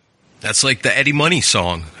 That's like the Eddie Money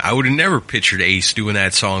song. I would have never pictured Ace doing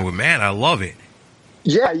that song, but man, I love it.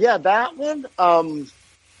 Yeah, that one.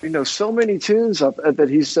 So many tunes that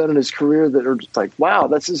he's done in his career that are just like, wow,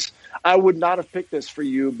 this is. I would not have picked this for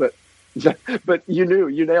you, but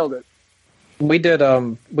you nailed it. We did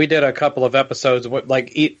a couple of episodes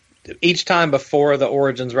like each time before the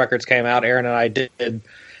Origins records came out, Aaron and I did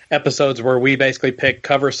episodes where we basically pick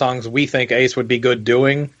cover songs we think Ace would be good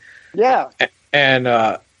doing. Yeah. And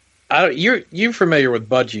you're familiar with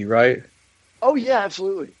Budgie, right? Oh yeah,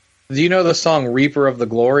 absolutely. Do you know the song "Reaper of the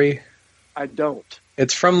Glory"? I don't.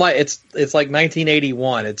 It's from it's like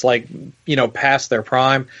 1981. It's like, past their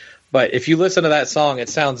prime. But if you listen to that song, it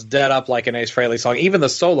sounds dead up like an Ace Frehley song. Even the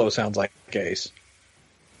solo sounds like Ace.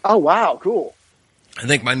 Oh wow, cool. I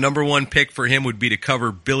think my number one pick for him would be to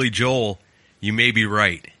cover Billy Joel, "You May Be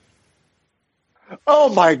Right."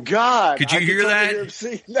 Oh my God! Could you hear that?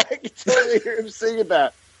 I can totally hear him singing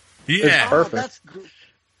that. Yeah, It's perfect. That's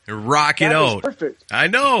rock it that is out. perfect. I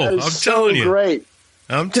know. That is I'm so telling you. great.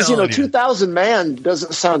 I'm Because telling you. 2000 Man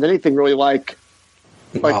doesn't sound anything really like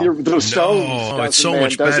those Stones. No, it's 2000 so Man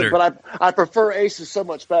much does it, better. But I prefer Ace is so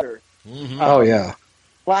much better. Oh yeah.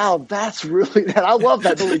 Wow, that's really that. I love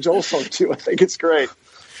that Billy Joel song too. I think it's great.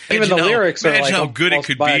 Even the lyrics are imagine like how good it almost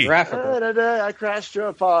could be. biographical. I crashed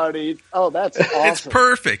your party. Oh, that's awesome. It's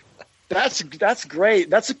perfect. That's great.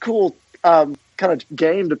 That's a cool kind of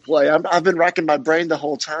game to play. I've been racking my brain the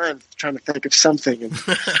whole time trying to think of something, and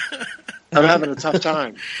I'm having a tough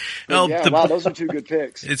time. Well, Wow, those are two good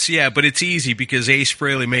picks. But it's easy because Ace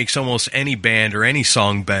Frehley makes almost any band or any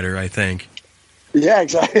song better, I think. Yeah,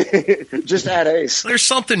 exactly. Just add Ace. There's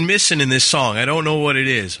something missing in this song. I don't know what it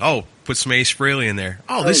is. Oh, put some Ace Frehley in there.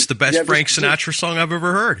 Oh, this is the best yeah, Frank just- Sinatra song I've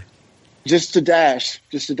ever heard. Just a dash.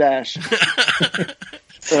 Just a dash.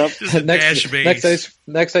 Yep. Just a dash of Ace.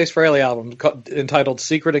 Next Ace Frehley album entitled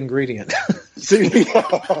 "Secret Ingredient."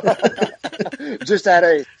 Just add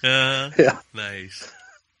Ace. Yeah. Nice.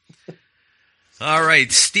 All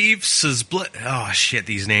right, Steve Oh, shit,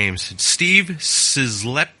 these names. Steve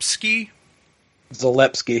Szlepski?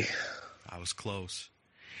 Zalepski. I was close.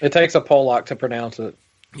 It takes a Polak to pronounce it.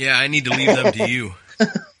 Yeah, I need to leave them to you.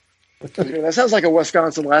 That sounds like a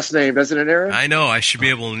Wisconsin last name, doesn't it, Aaron? I know. I should be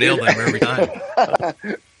able to nail them every time.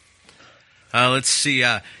 Let's see.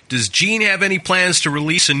 Does Gene have any plans to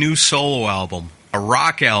release a new solo album? A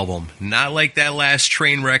rock album? Not like that last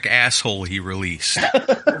Trainwreck Asshole he released.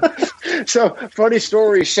 So, funny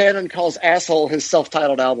story, Shannon calls Asshole his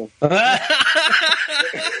self-titled album. I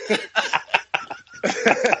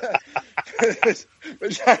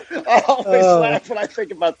always laugh when I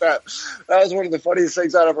think about that. That was one of the funniest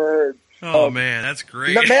things I've ever heard. Oh, man, that's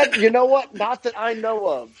great. No, man, you know what? Not that I know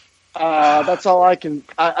of. That's all I can.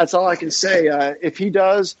 That's all I can say. If he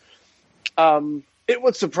does, it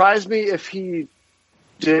would surprise me if he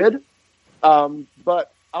did.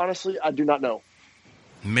 But honestly, I do not know.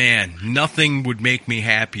 Man, nothing would make me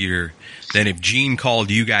happier than if Gene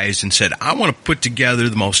called you guys and said, I want to put together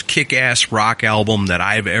the most kick-ass rock album that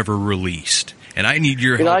I've ever released, and I need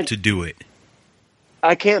your help to do it.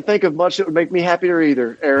 I can't think of much that would make me happier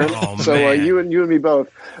either, Aaron. Oh, so man. You and me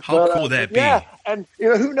both. How cool would that be? Yeah, and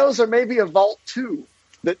who knows? There may be a Vault 2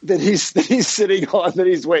 that he's sitting on that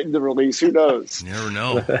he's waiting to release. Who knows? You never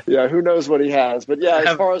know. Yeah, who knows what he has? But yeah,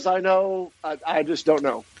 as far as I know, I just don't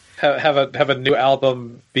know. Have a new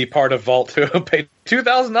album be part of Vault 2. Pay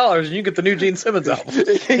 $2,000 and you get the new Gene Simmons album.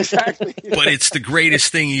 Exactly. But it's the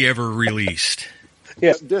greatest thing he ever released.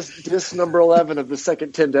 Yeah, disc number 11 of the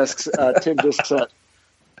second 10 disc set.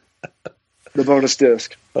 The bonus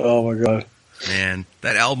disc. Oh my god. Man,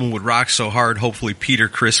 that album would rock so hard. Hopefully Peter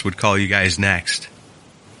Criss would call you guys next.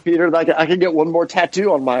 Peter, I can get one more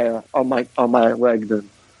tattoo on my leg then.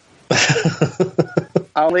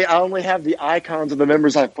 I only have the icons of the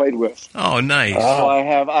members I've played with. Oh, nice. So I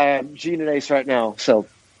have Gene and Ace right now. So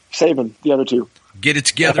saving the other two. Get it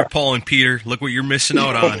together, Paul and Peter. Look what you're missing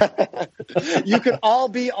out on. You could all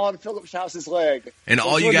be on Philip Strauss's leg. And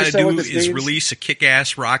all you got to do is release a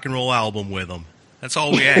kick-ass rock and roll album with them. That's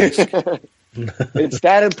all we ask. It's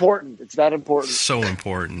that important. It's that important. So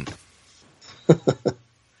important. All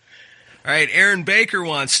right, Aaron Baker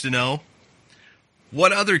wants to know,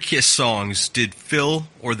 what other Kiss songs did Phil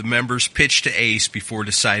or the members pitch to Ace before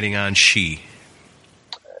deciding on She?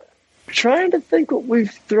 Trying to think what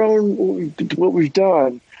we've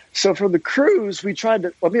done. So for the cruise, we tried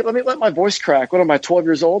to let me let my voice crack. What am I, 12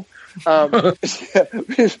 years old? For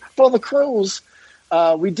the cruise,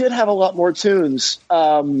 we did have a lot more tunes.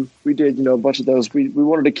 We did, a bunch of those. We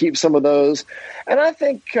wanted to keep some of those, and I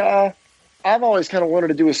think I've always kind of wanted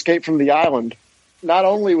to do Escape from the Island. Not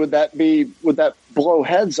only would that blow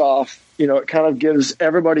heads off, it kind of gives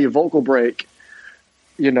everybody a vocal break,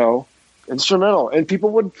 instrumental, and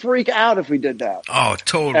people would freak out if we did that. Oh,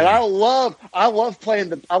 totally. And I love playing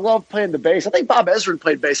the bass. I think Bob Ezrin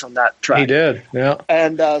played bass on that track. He did, yeah.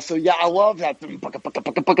 And so yeah, I love that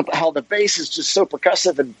how the bass is just so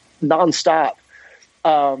percussive and nonstop.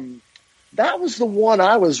 That was the one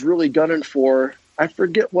I was really gunning for. I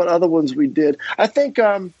forget what other ones we did. I think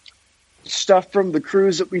stuff from the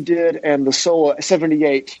cruise that we did and the solo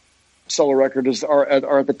 78 solo record are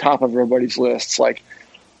at the top of everybody's lists. Like,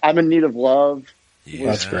 I'm in Need of Love. Yeah.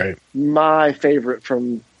 That's great. My favorite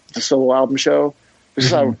from the solo album show,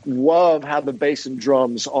 because I love how the bass and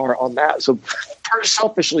drums are on that. So,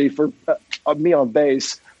 selfishly for me on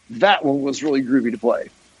bass, that one was really groovy to play.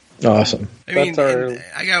 Awesome. I mean,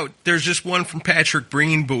 there's just one from Patrick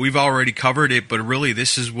Breen, but we've already covered it. But really,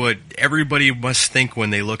 this is what everybody must think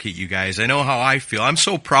when they look at you guys. I know how I feel. I'm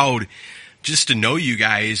so proud just to know you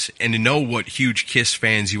guys and to know what huge Kiss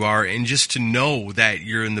fans you are, and just to know that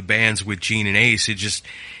you're in the bands with Gene and Ace.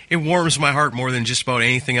 It warms my heart more than just about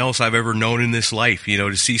anything else I've ever known in this life. You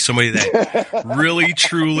know, to see somebody that really,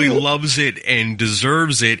 truly loves it and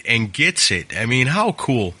deserves it and gets it. I mean, how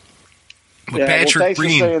cool. But Patrick thanks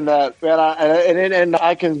Breen, for saying that, man. And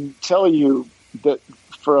I can tell you that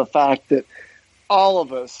for a fact that all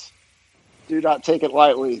of us do not take it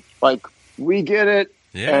lightly. Like, we get it,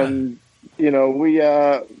 and you know, we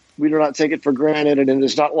do not take it for granted, and it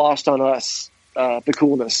is not lost on us, the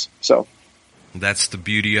coolness. So that's the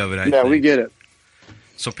beauty of it. I think. We get it.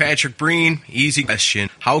 So Patrick Breen, easy question: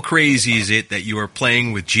 how crazy is it that you are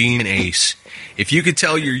playing with Gene and Ace? If you could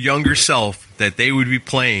tell your younger self that they would be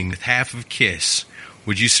playing with half of Kiss,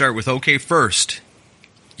 would you start with, okay, first,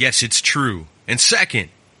 yes, it's true, and second,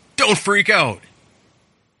 don't freak out?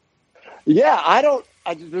 Yeah,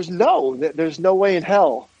 there's no way in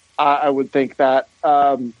hell I would think that,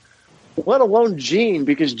 let alone Gene,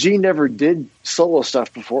 because Gene never did solo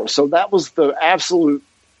stuff before. So that was the absolute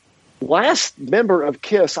last member of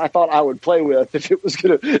Kiss I thought I would play with if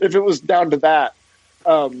it was down to that.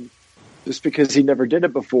 Just because he never did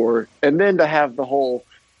it before. And then to have the whole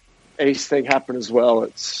Ace thing happen as well,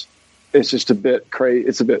 it's just a bit crazy.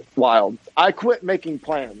 It's a bit wild. I quit making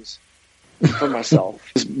plans for myself.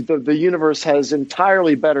 The universe has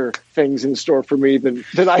entirely better things in store for me than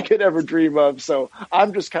I could ever dream of. So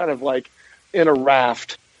I'm just kind of like in a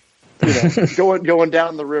raft, you know, going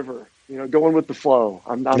down the river, you know, going with the flow.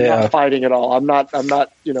 I'm not fighting at all. I'm not,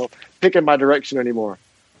 you know, picking my direction anymore.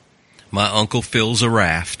 My Uncle Phil's a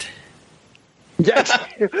raft. Yes,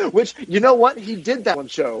 which, you know what? He did that one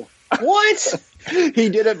show. What? He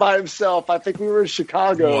did it by himself. I think we were in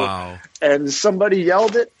Chicago, and somebody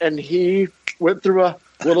yelled it, and he went through a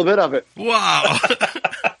little bit of it. Wow.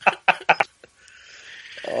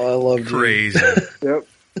 Oh, I love crazy. Yep,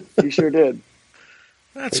 he sure did.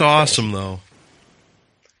 That's awesome, though.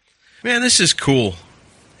 Man, this is cool.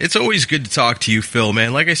 It's always good to talk to you, Phil,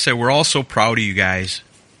 man. Like I said, we're all so proud of you guys.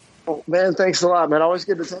 Oh, man, thanks a lot, man. Always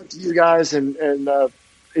good to talk to you guys, and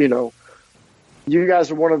you know, you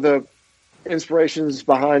guys are one of the inspirations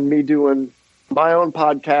behind me doing my own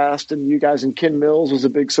podcast, and you guys, and Ken Mills was a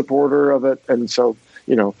big supporter of it. And so,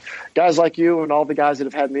 you know, guys like you and all the guys that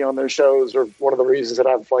have had me on their shows are one of the reasons that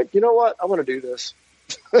I'm like, you know what, I want to do this.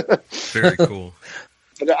 Very cool.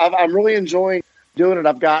 But I'm really enjoying doing it.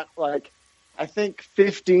 I've got I think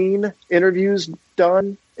 15 interviews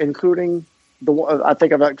done, including I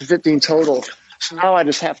think I've got 15 total. So now I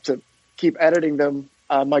just have to keep editing them.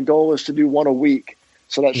 My goal is to do one a week.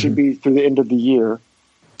 So that should be through the end of the year,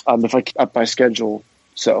 if I keep up my schedule.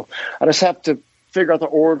 So I just have to figure out the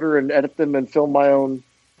order and edit them and film my own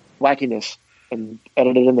wackiness and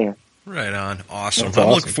edit it in there. Right on. Awesome. That's I'm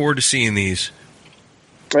awesome. looking forward to seeing these.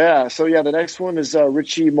 Yeah. So, the next one is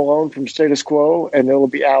Richie Malone from Status Quo, and it'll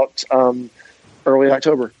be out early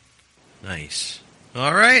October. Nice.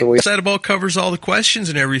 All right. So that about covers all the questions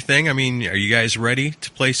and everything. I mean, are you guys ready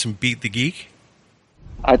to play some Beat the Geek?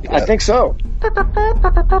 I think so. Yes.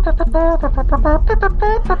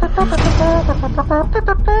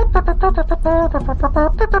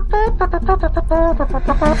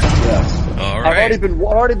 All right. I've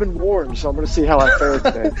already been warned, so I'm going to see how I fare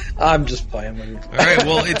today. I'm just playing with you. All right.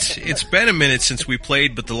 Well, it's been a minute since we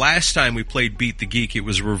played, but the last time we played Beat the Geek, it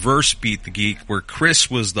was reverse Beat the Geek, where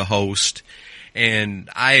Chris was the host and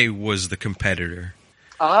I was the competitor.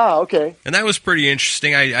 Ah, okay. And that was pretty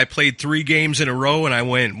interesting. I played 3 games in a row, and I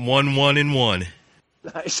went 1-1-1.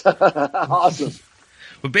 Nice. Awesome.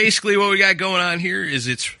 But basically what we got going on here is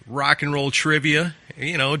it's rock and roll trivia,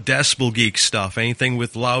 decibel geek stuff, anything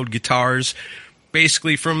with loud guitars,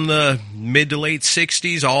 basically from the mid to late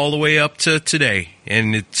 60s all the way up to today.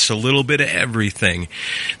 And it's a little bit of everything.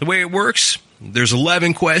 The way it works, there's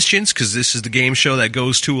 11 questions, because this is the game show that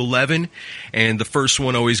goes to 11, and the first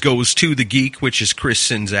one always goes to the geek, which is Chris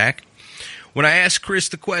Czynszak. When I ask Chris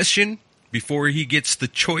the question, before he gets the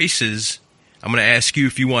choices, I'm going to ask you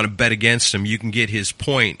if you want to bet against him. You can get his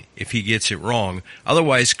point if he gets it wrong.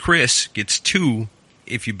 Otherwise, Chris gets 2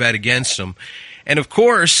 if you bet against him. And, of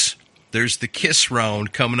course, there's the Kiss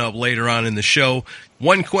round coming up later on in the show.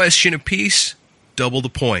 1 question apiece, double the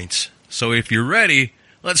points. So if you're ready,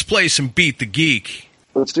 let's play some Beat the Geek.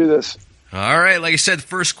 Let's do this. All right, like I said, the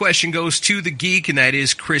first question goes to the geek, and that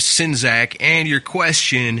is Chris Czynszak. And your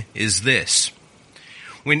question is this.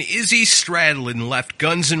 When Izzy Stradlin left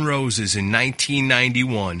Guns N' Roses in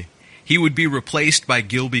 1991, he would be replaced by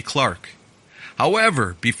Gilby Clarke.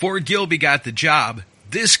 However, before Gilby got the job,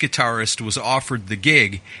 this guitarist was offered the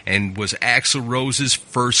gig and was Axl Rose's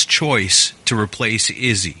first choice to replace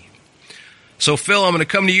Izzy. So, Phil, I'm going to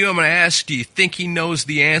come to you. I'm going to ask, do you think he knows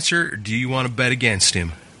the answer, or do you want to bet against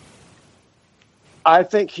him? I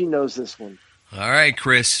think he knows this one. All right,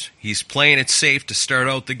 Chris. He's playing it safe to start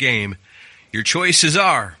out the game. Your choices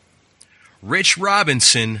are Rich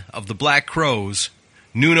Robinson of the Black Crowes,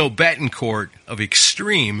 Nuno Bettencourt of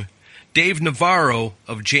Extreme, Dave Navarro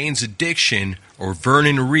of Jane's Addiction, or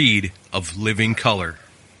Vernon Reid of Living Colour.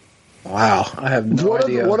 Wow, I have no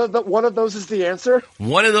idea. One of those is the answer?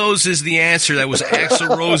 One of those is the answer. That was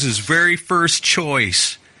Axl Rose's very first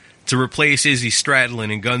choice to replace Izzy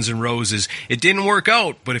Stradlin in Guns N' Roses. It didn't work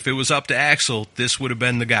out, but if it was up to Axl, this would have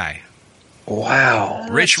been the guy. Wow.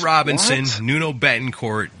 Rich Robinson, Nuno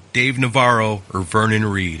Bettencourt, Dave Navarro, or Vernon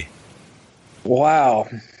Reid. Wow.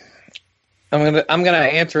 I'm gonna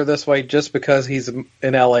answer this way just because he's an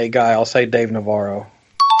LA guy. I'll say Dave Navarro.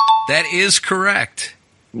 That is correct.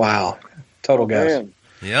 Wow. Total guess. Man.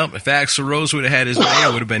 Yep, if Axl Rose would have had his way,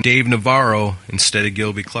 it would have been Dave Navarro instead of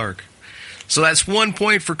Gilby Clarke. So that's 1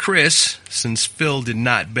 point for Chris, since Phil did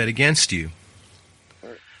not bet against you.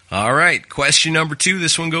 All right, question number 2.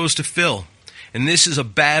 This one goes to Phil. And this is a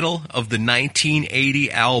battle of the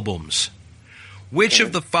 1980 albums. Which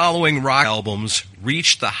of the following rock albums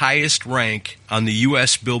reached the highest rank on the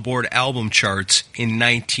U.S. Billboard album charts in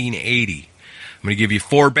 1980? I'm going to give you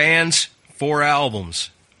 4 bands, 4 albums.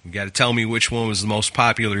 You got to tell me which one was the most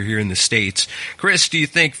popular here in the States. Chris, do you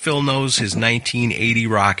think Phil knows his 1980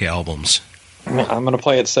 rock albums? I'm going to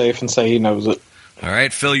play it safe and say he knows it. All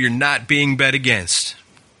right, Phil, you're not being bet against.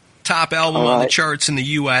 Top album on the charts in the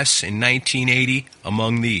U.S. in 1980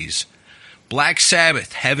 among these: Black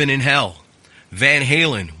Sabbath, Heaven and Hell; Van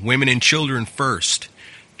Halen, Women and Children First;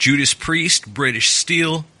 Judas Priest, British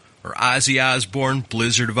Steel; or Ozzy Osbourne,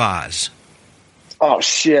 Blizzard of Oz. Oh,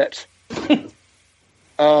 shit.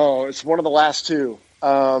 Oh, it's one of the last 2.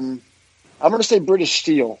 I'm going to say British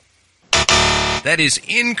Steel. That is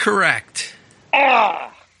incorrect.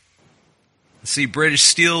 Let's see, British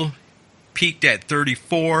Steel peaked at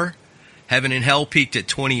 34. Heaven and Hell peaked at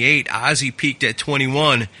 28. Ozzy peaked at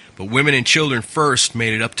 21. But Women and Children First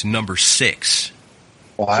made it up to number 6.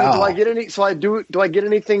 Wow. So do I get any? So do I get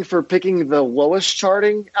anything for picking the lowest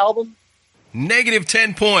charting album? Negative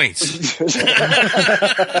 10 points.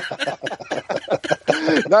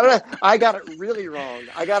 No, I got it really wrong.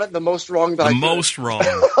 I got it the most wrong that I could. Most wrong.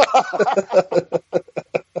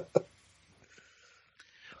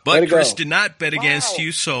 But Chris did not bet against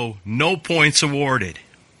you, so no points awarded.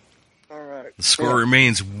 All right. The score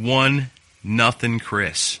remains 1-0,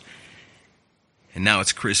 Chris. And now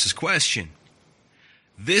it's Chris's question.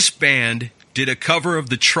 This band did a cover of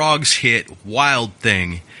the Troggs hit Wild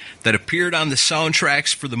Thing that appeared on the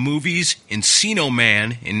soundtracks for the movies Encino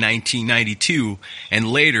Man in 1992 and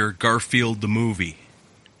later Garfield the Movie.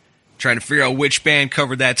 Trying to figure out which band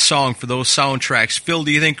covered that song for those soundtracks. Phil,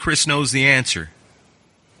 do you think Chris knows the answer?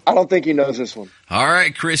 I don't think he knows this one. All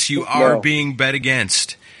right, Chris, you are being bet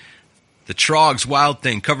against. The Troggs' Wild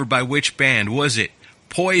Thing, covered by which band? Was it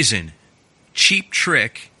Poison, Cheap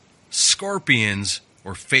Trick, Scorpions,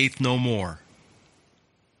 or Faith No More?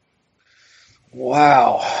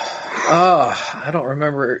 Wow. I don't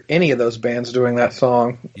remember any of those bands doing that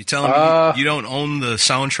song. You telling me you don't own the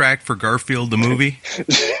soundtrack for Garfield the Movie?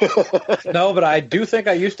 No, but I do think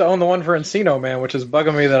I used to own the one for Encino Man, which is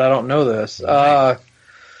bugging me that I don't know this.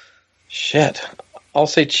 Shit. I'll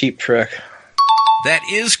say Cheap Trick. That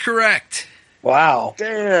is correct. Wow.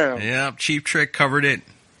 Damn. Yeah, Cheap Trick covered it.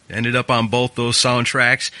 Ended up on both those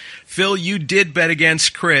soundtracks. Phil, you did bet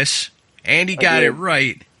against Chris, and he got it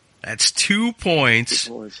right. That's 2 points.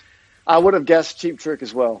 I would have guessed Cheap Trick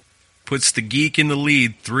as well. Puts the geek in the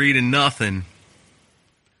lead, 3-0.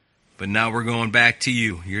 But now we're going back to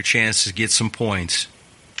you. Your chance to get some points.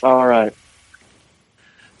 All right.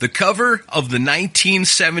 The cover of the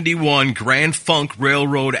 1971 Grand Funk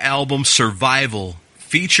Railroad album Survival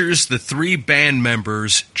features the 3 band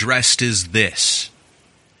members dressed as this.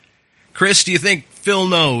 Chris, do you think Phil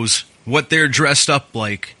knows what they're dressed up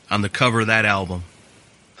like on the cover of that album?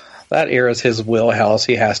 That era's his wheelhouse.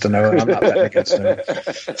 He has to know it. I'm not betting against him.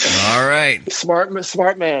 All right.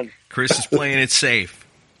 Smart man. Chris is playing it safe.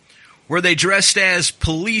 Were they dressed as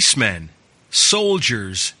policemen,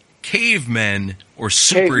 soldiers, cavemen, or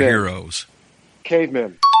superheroes?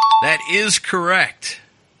 Cavemen. That is correct.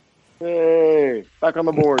 Hey, back on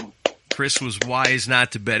the board. Chris was wise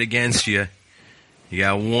not to bet against you. You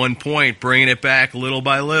got 1 point, bringing it back little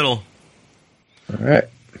by little. All right.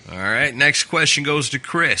 All right, next question goes to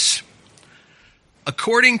Chris.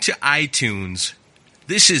 According to iTunes,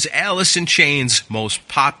 this is Alice in Chains' most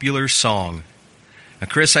popular song. Now,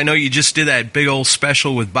 Chris, I know you just did that big old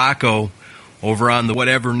special with Baco over on the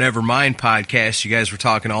Whatever Nevermind podcast. You guys were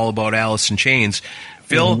talking all about Alice in Chains.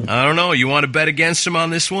 Phil, I don't know, you want to bet against him on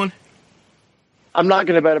this one? I'm not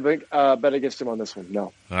going to bet against him on this one,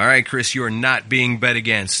 no. All right, Chris, you are not being bet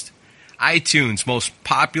against. iTunes' most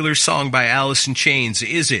popular song by Alice in Chains,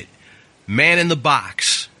 is it Man in the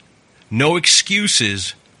Box, No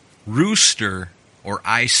Excuses, Rooster, or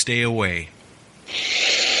I Stay Away?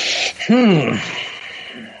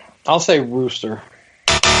 I'll say Rooster.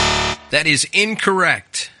 That is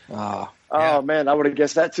incorrect. Ah. Oh, man, I would have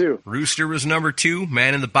guessed that too. Rooster was number 2.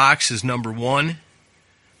 Man in the Box is number 1.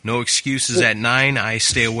 No Excuses at 9. I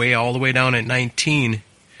Stay Away all the way down at 19.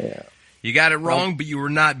 Yeah. You got it wrong, but you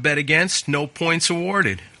were not bet against. No points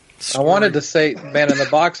awarded. I wanted to say Man in the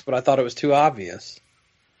Box, but I thought it was too obvious.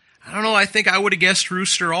 I don't know. I think I would have guessed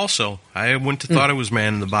Rooster also. I wouldn't have thought it was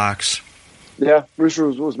Man in the Box. Yeah, Rooster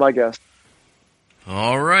was my guess.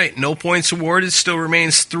 All right. No points awarded. Still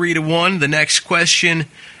remains 3-1. The next question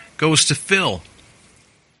goes to Phil.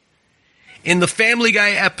 In the Family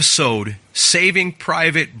Guy episode, Saving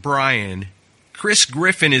Private Brian, Chris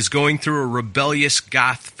Griffin is going through a rebellious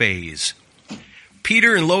goth phase.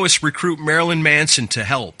 Peter and Lois recruit Marilyn Manson to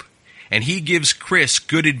help, and he gives Chris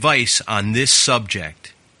good advice on this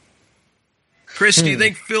subject. Chris, do you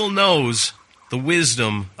think Phil knows the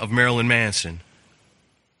wisdom of Marilyn Manson?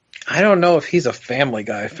 I don't know if he's a Family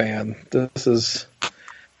Guy fan.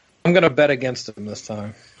 I'm going to bet against him this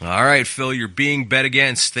time. All right, Phil, you're being bet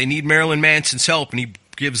against. They need Marilyn Manson's help, and he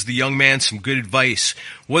gives the young man some good advice.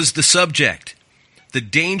 Was the subject the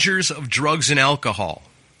dangers of drugs and alcohol,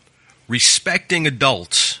 respecting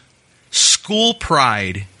adults, school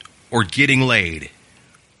pride, or getting laid?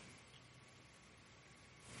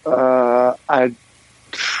 I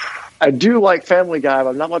do like Family Guy,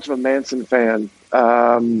 but I'm not much of a Manson fan.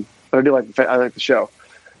 But I do like the show.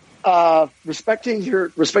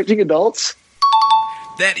 Respecting adults.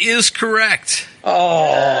 That is correct.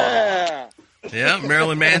 Oh. Yeah,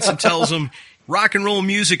 Marilyn Manson tells him, rock and roll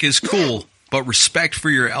music is cool, but respect for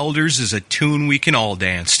your elders is a tune we can all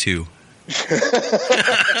dance to.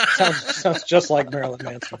 sounds just like Marilyn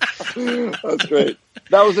Manson. That's great.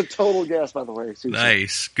 That was a total guess, by the way. Susan.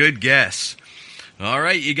 Nice. Good guess. All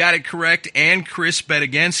right, you got it correct, and Chris bet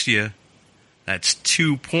against you. That's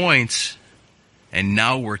 2 points, and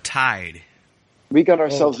now we're tied. We got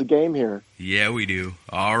ourselves a game here. Yeah, we do.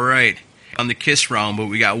 All right. On the kiss round, but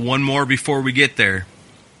we got one more before we get there.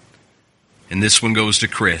 And this one goes to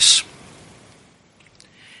Chris.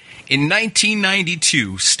 In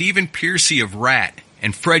 1992, Stephen Pearcy of Rat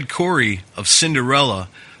and Fred Coury of Cinderella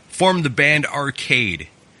formed the band Arcade.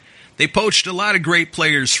 They poached a lot of great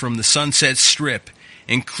players from the Sunset Strip,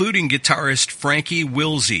 including guitarist Frankie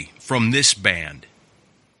Wilsey from this band.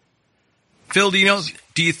 Phil, do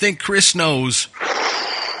you think Chris knows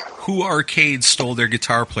who Arcade stole their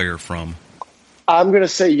guitar player from? I'm going to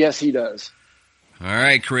say yes, he does. All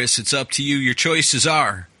right, Chris, it's up to you. Your choices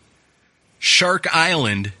are Shark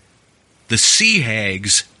Island, the Sea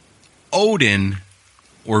Hags, Odin,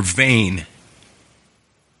 or Vane.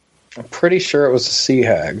 I'm pretty sure it was the Sea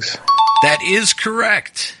Hags. That is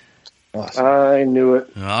correct. Awesome. I knew it.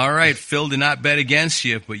 All right, Phil did not bet against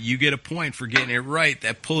you, but you get a point for getting it right.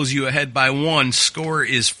 That pulls you ahead by 1. Score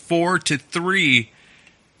is 4-3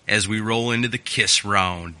 as we roll into the kiss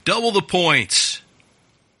round. Double the points.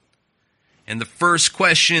 And the first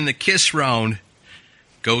question in the kiss round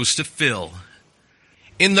goes to Phil.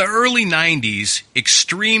 In the early 90s,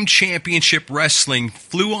 Extreme Championship Wrestling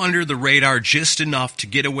flew under the radar just enough to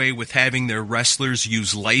get away with having their wrestlers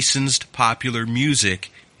use licensed popular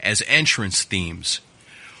music as entrance themes.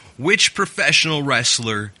 Which professional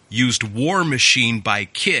wrestler used War Machine by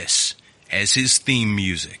Kiss as his theme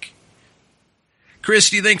music?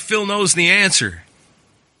 Chris, do you think Phil knows the answer?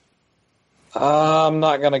 I'm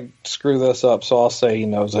not going to screw this up, so I'll say he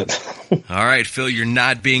knows it. All right, Phil, you're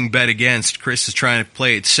not being bet against. Chris is trying to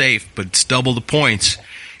play it safe, but it's double the points.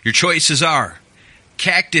 Your choices are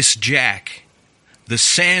Cactus Jack, The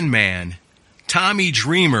Sandman, Tommy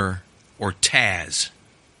Dreamer, or Taz.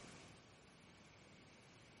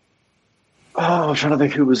 Oh, I'm trying to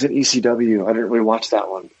think who was in ECW. I didn't really watch that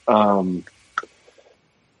one.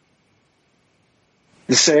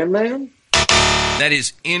 The Sandman? That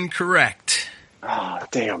is incorrect. Oh,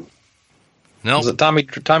 damn. Nope. Was it Tommy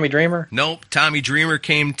Dreamer? Nope. Tommy Dreamer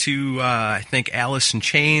came to, I think, Alice in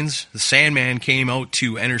Chains. The Sandman came out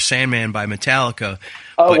to Enter Sandman by Metallica.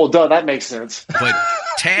 Oh, well, duh, that makes sense. But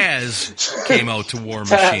Taz came out to War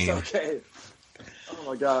Taz, Machine. okay.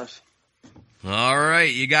 Oh, my gosh. All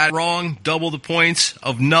right, you got it wrong. Double the points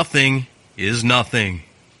of nothing is nothing.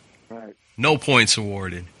 Right. No points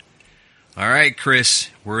awarded. All right, Chris,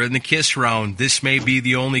 we're in the Kiss round. This may be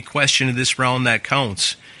the only question of this round that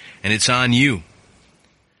counts, and it's on you.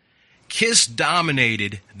 Kiss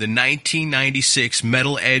dominated the 1996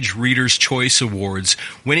 Metal Edge Reader's Choice Awards,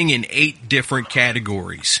 winning in 8 different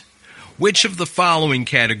categories. Which of the following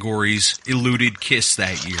categories eluded Kiss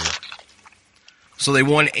that year? So they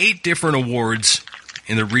won 8 different awards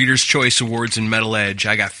in the Reader's Choice Awards in Metal Edge.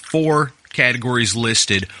 I got 4 categories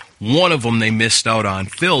listed. One of them they missed out on.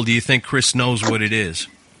 Phil, do you think Chris knows what it is?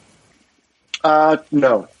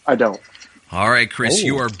 No, I don't. All right, Chris,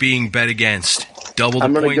 you are being bet against. Double the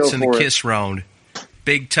I'm gonna points go in the for it. Kiss round.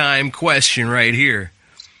 Big time question right here.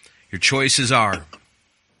 Your choices are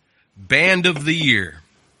Band of the Year,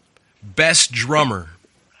 Best Drummer,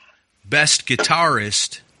 Best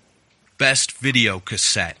Guitarist, Best Video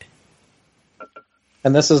Cassette.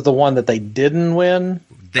 And this is the one that they didn't win?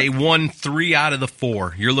 They won 3 out of the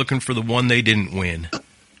 4. You're looking for the one they didn't win.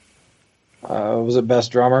 Was it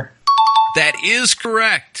Best Drummer? That is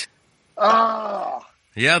correct. Ah,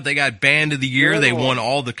 Yeah, they got Band of the Year. They won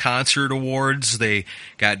all the concert awards. They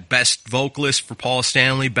got Best Vocalist for Paul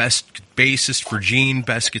Stanley, Best Bassist for Gene,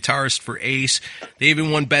 Best Guitarist for Ace. They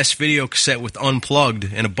even won Best Video Cassette with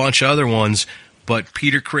Unplugged and a bunch of other ones, but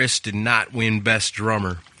Peter Criss did not win Best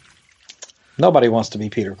Drummer. Nobody wants to be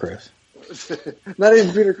Peter Criss. not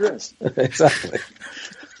even Peter Criss. Exactly.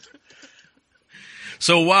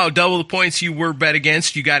 So, wow, double the points you were bet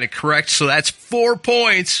against. You got it correct, so that's 4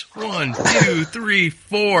 points. 1, 2, 3,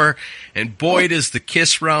 4. And boy, does the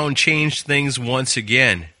Kiss round change things once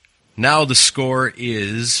again. Now the score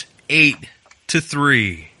is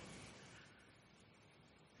 8-3.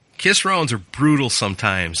 Kiss rounds are brutal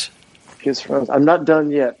sometimes. Kiss rounds. I'm not done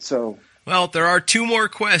yet, so. Well, there are 2 more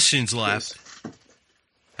questions left.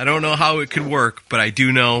 I don't know how it could work, but I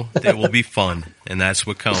do know that it will be fun, and that's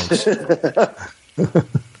what counts.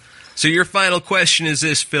 So your final question is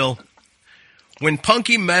this, Phil. When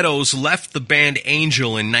Punky Meadows left the band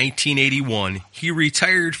Angel in 1981, he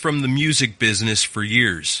retired from the music business for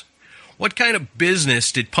years. What kind of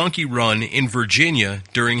business did Punky run in Virginia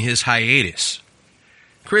during his hiatus?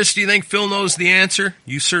 Chris, do you think Phil knows the answer?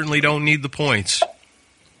 You certainly don't need the points.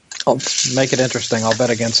 I'll make it interesting. I'll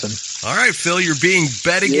bet against him. All right, Phil, you're being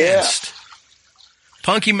bet against.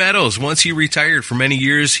 Punky Meadows, once he retired for many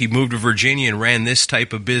years, he moved to Virginia and ran this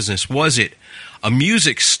type of business. Was it a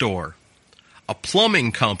music store, a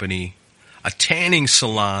plumbing company, a tanning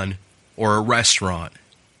salon, or a restaurant?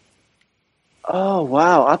 Oh,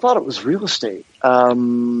 wow. I thought it was real estate.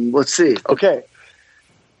 Let's see. Okay.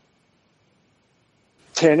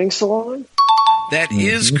 Tanning salon? That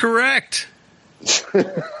is correct.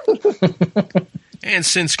 And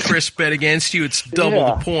since Chris bet against you, it's double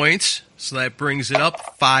the points. So that brings it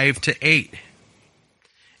up 5-8.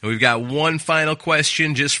 And we've got one final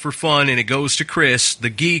question just for fun, and it goes to Chris,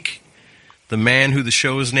 the geek, the man who the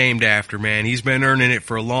show is named after, man. He's been earning it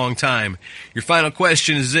for a long time. Your final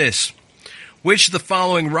question is this. Which of the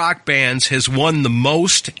following rock bands has won the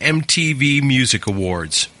most MTV Music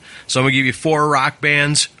Awards? So I'm going to give you 4 rock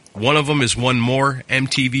bands. One of them has won more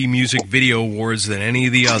MTV Music Video Awards than any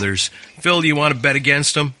of the others. Phil, do you want to bet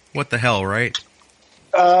against them? What the hell, right?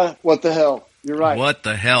 What the hell? You're right. What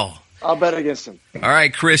the hell? I'll bet against him. All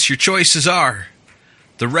right, Chris, your choices are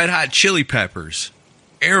the Red Hot Chili Peppers,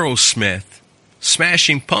 Aerosmith,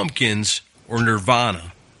 Smashing Pumpkins, or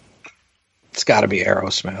Nirvana. It's got to be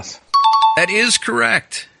Aerosmith. That is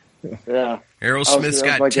correct. Yeah. Aerosmith's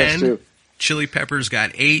got my guess 10, too. Chili Peppers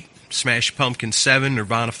got 8, Smashing Pumpkins 7,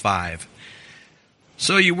 Nirvana 5.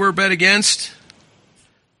 So you were bet against.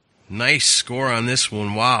 Nice score on this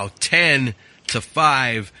one. Wow,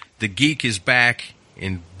 10-5. The geek is back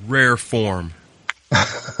in rare form.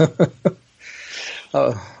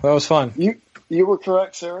 Oh, that was fun. You were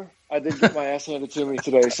correct, Sarah. I did get my ass handed to me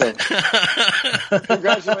today, so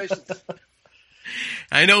congratulations.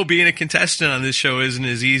 I know being a contestant on this show isn't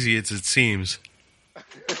as easy as it seems.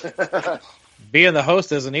 Being the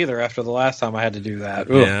host isn't either after the last time I had to do that.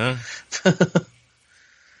 Yeah.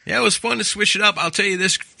 Yeah, it was fun to switch it up. I'll tell you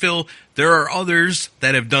this, Phil, there are others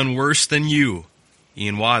that have done worse than you,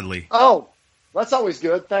 Ian Wadley. Oh, That's always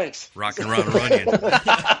good. Thanks. Rockin' Ron Runyon.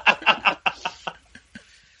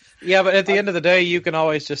 Yeah, but at the end of the day, you can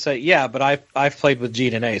always just say, "Yeah, but I've played with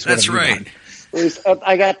Gene and Ace." That's right. At least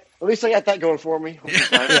I got that going for me.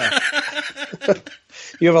 Yeah.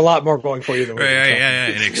 You have a lot more going for you than we do. Yeah.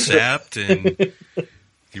 And Accept and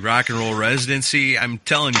the Rock and Roll Residency. I'm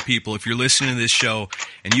telling you, people, if you're listening to this show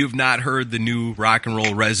and you have not heard the new Rock and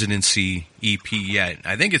Roll Residency EP yet,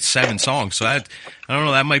 I think it's 7 songs. So I don't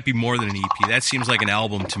know, that might be more than an EP. That seems like an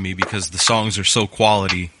album to me because the songs are so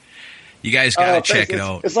quality. You guys got to check it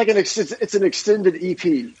out. It's like an extended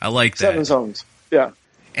EP. I like that. 7 songs. Yeah.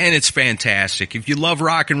 And it's fantastic. If you love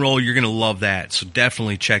rock and roll, you're going to love that. So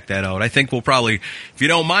definitely check that out. I think we'll probably, if you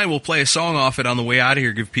don't mind, we'll play a song off it on the way out of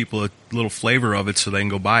here, give people a little flavor of it so they can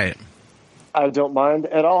go buy it. I don't mind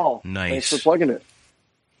at all. Nice. Thanks for plugging it.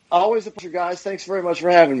 Always a pleasure, guys. Thanks very much for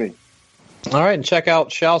having me. All right, and check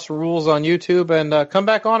out Shouse Rules on YouTube and come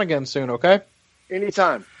back on again soon, okay?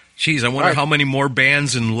 Anytime. Jeez, I wonder how many more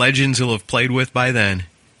bands and legends he'll have played with by then.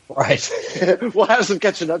 Right. We'll have some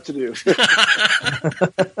catching up to do.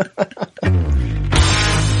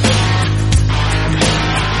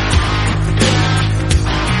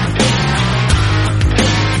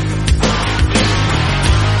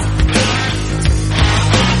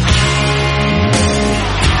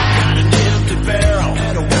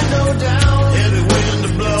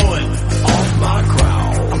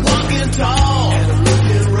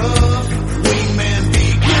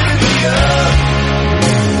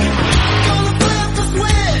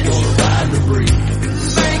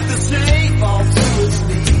 Make the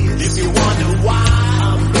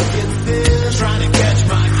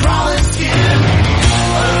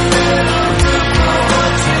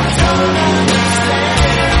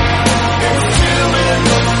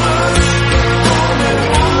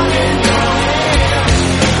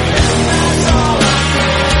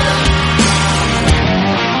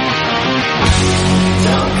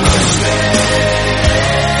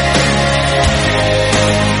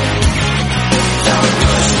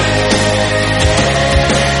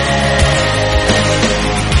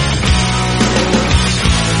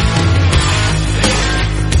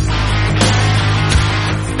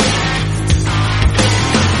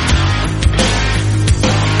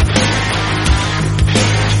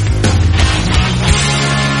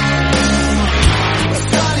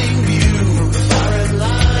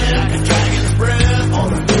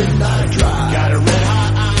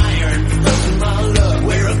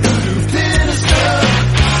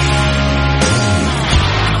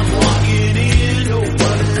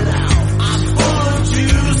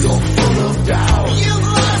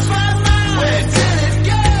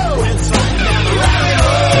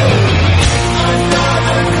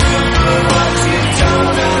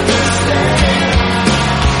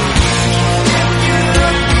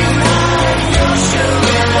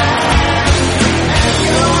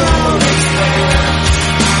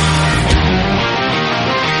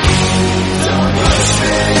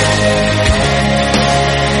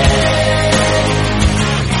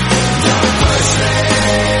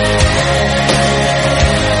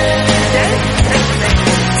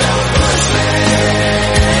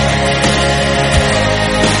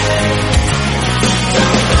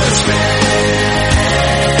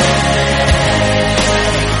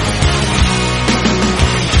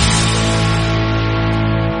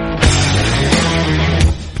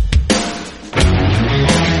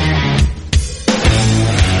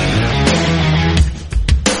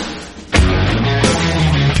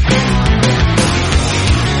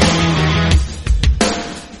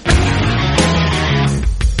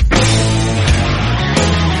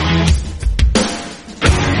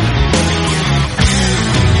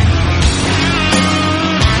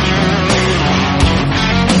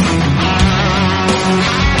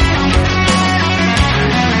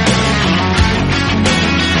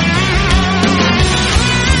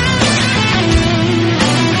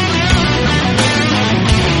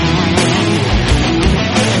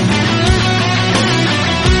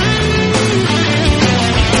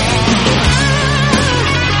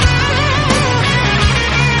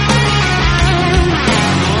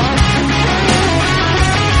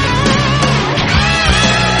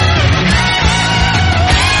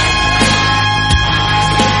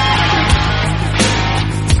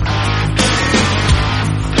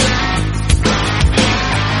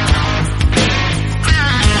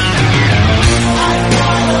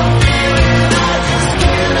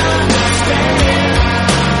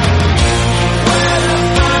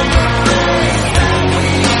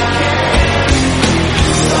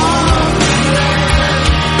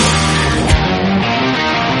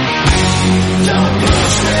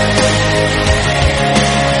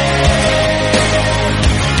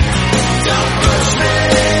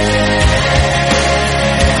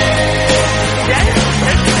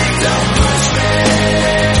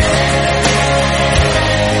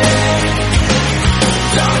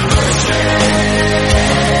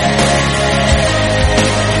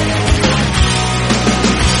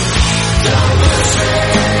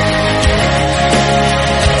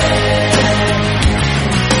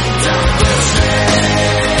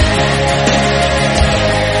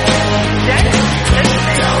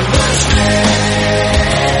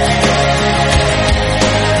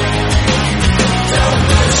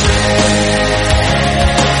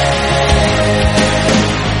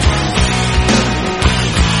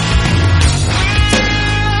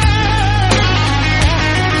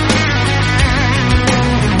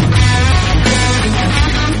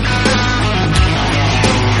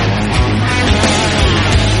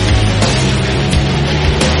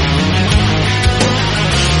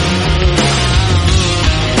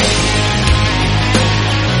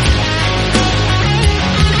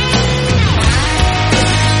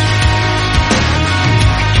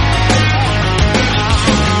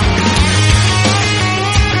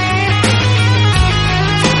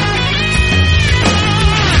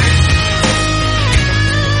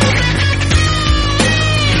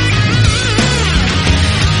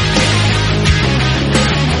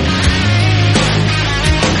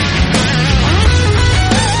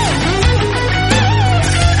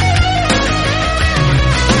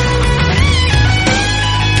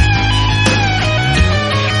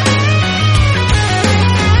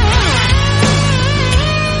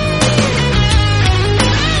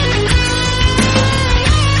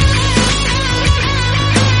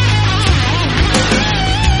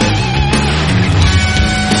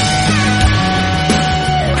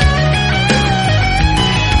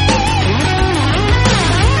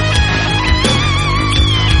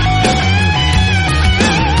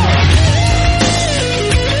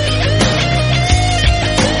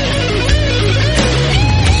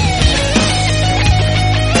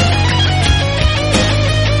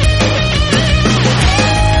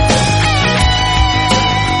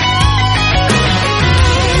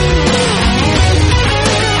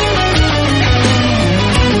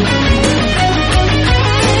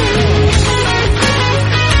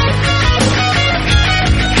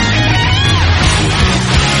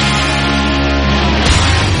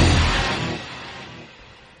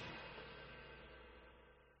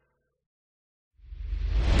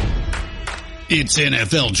It's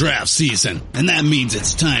NFL draft season, and that means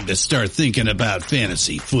it's time to start thinking about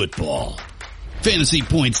fantasy football.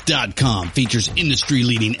 FantasyPoints.com features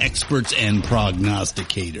industry-leading experts and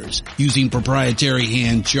prognosticators using proprietary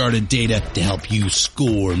hand-charted data to help you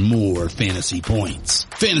score more fantasy points.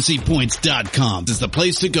 FantasyPoints.com is the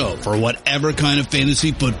place to go for whatever kind of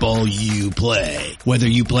fantasy football you play. Whether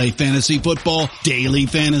you play fantasy football, daily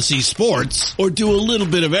fantasy sports, or do a little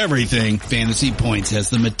bit of everything, Fantasy Points has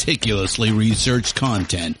the meticulously researched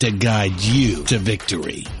content to guide you to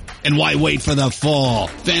victory. And why wait for the fall?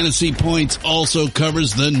 Fantasy Points also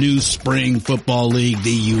covers the new spring football league,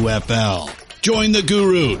 the UFL. Join the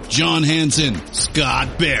guru, John Hansen,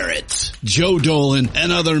 Scott Barrett, Joe Dolan,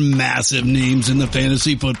 and other massive names in the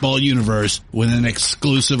fantasy football universe with an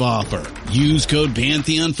exclusive offer. Use code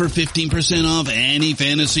Pantheon for 15% off any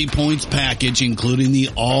Fantasy Points package, including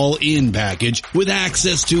the all-in package, with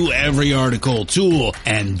access to every article, tool,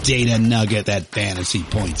 and data nugget that Fantasy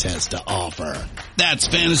Points has to offer. That's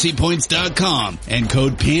FantasyPoints.com and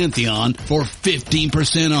code Pantheon for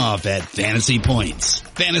 15% off at Fantasy Points.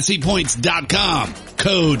 FantasyPoints.com,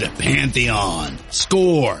 code Pantheon.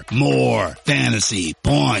 Score more fantasy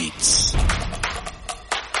points.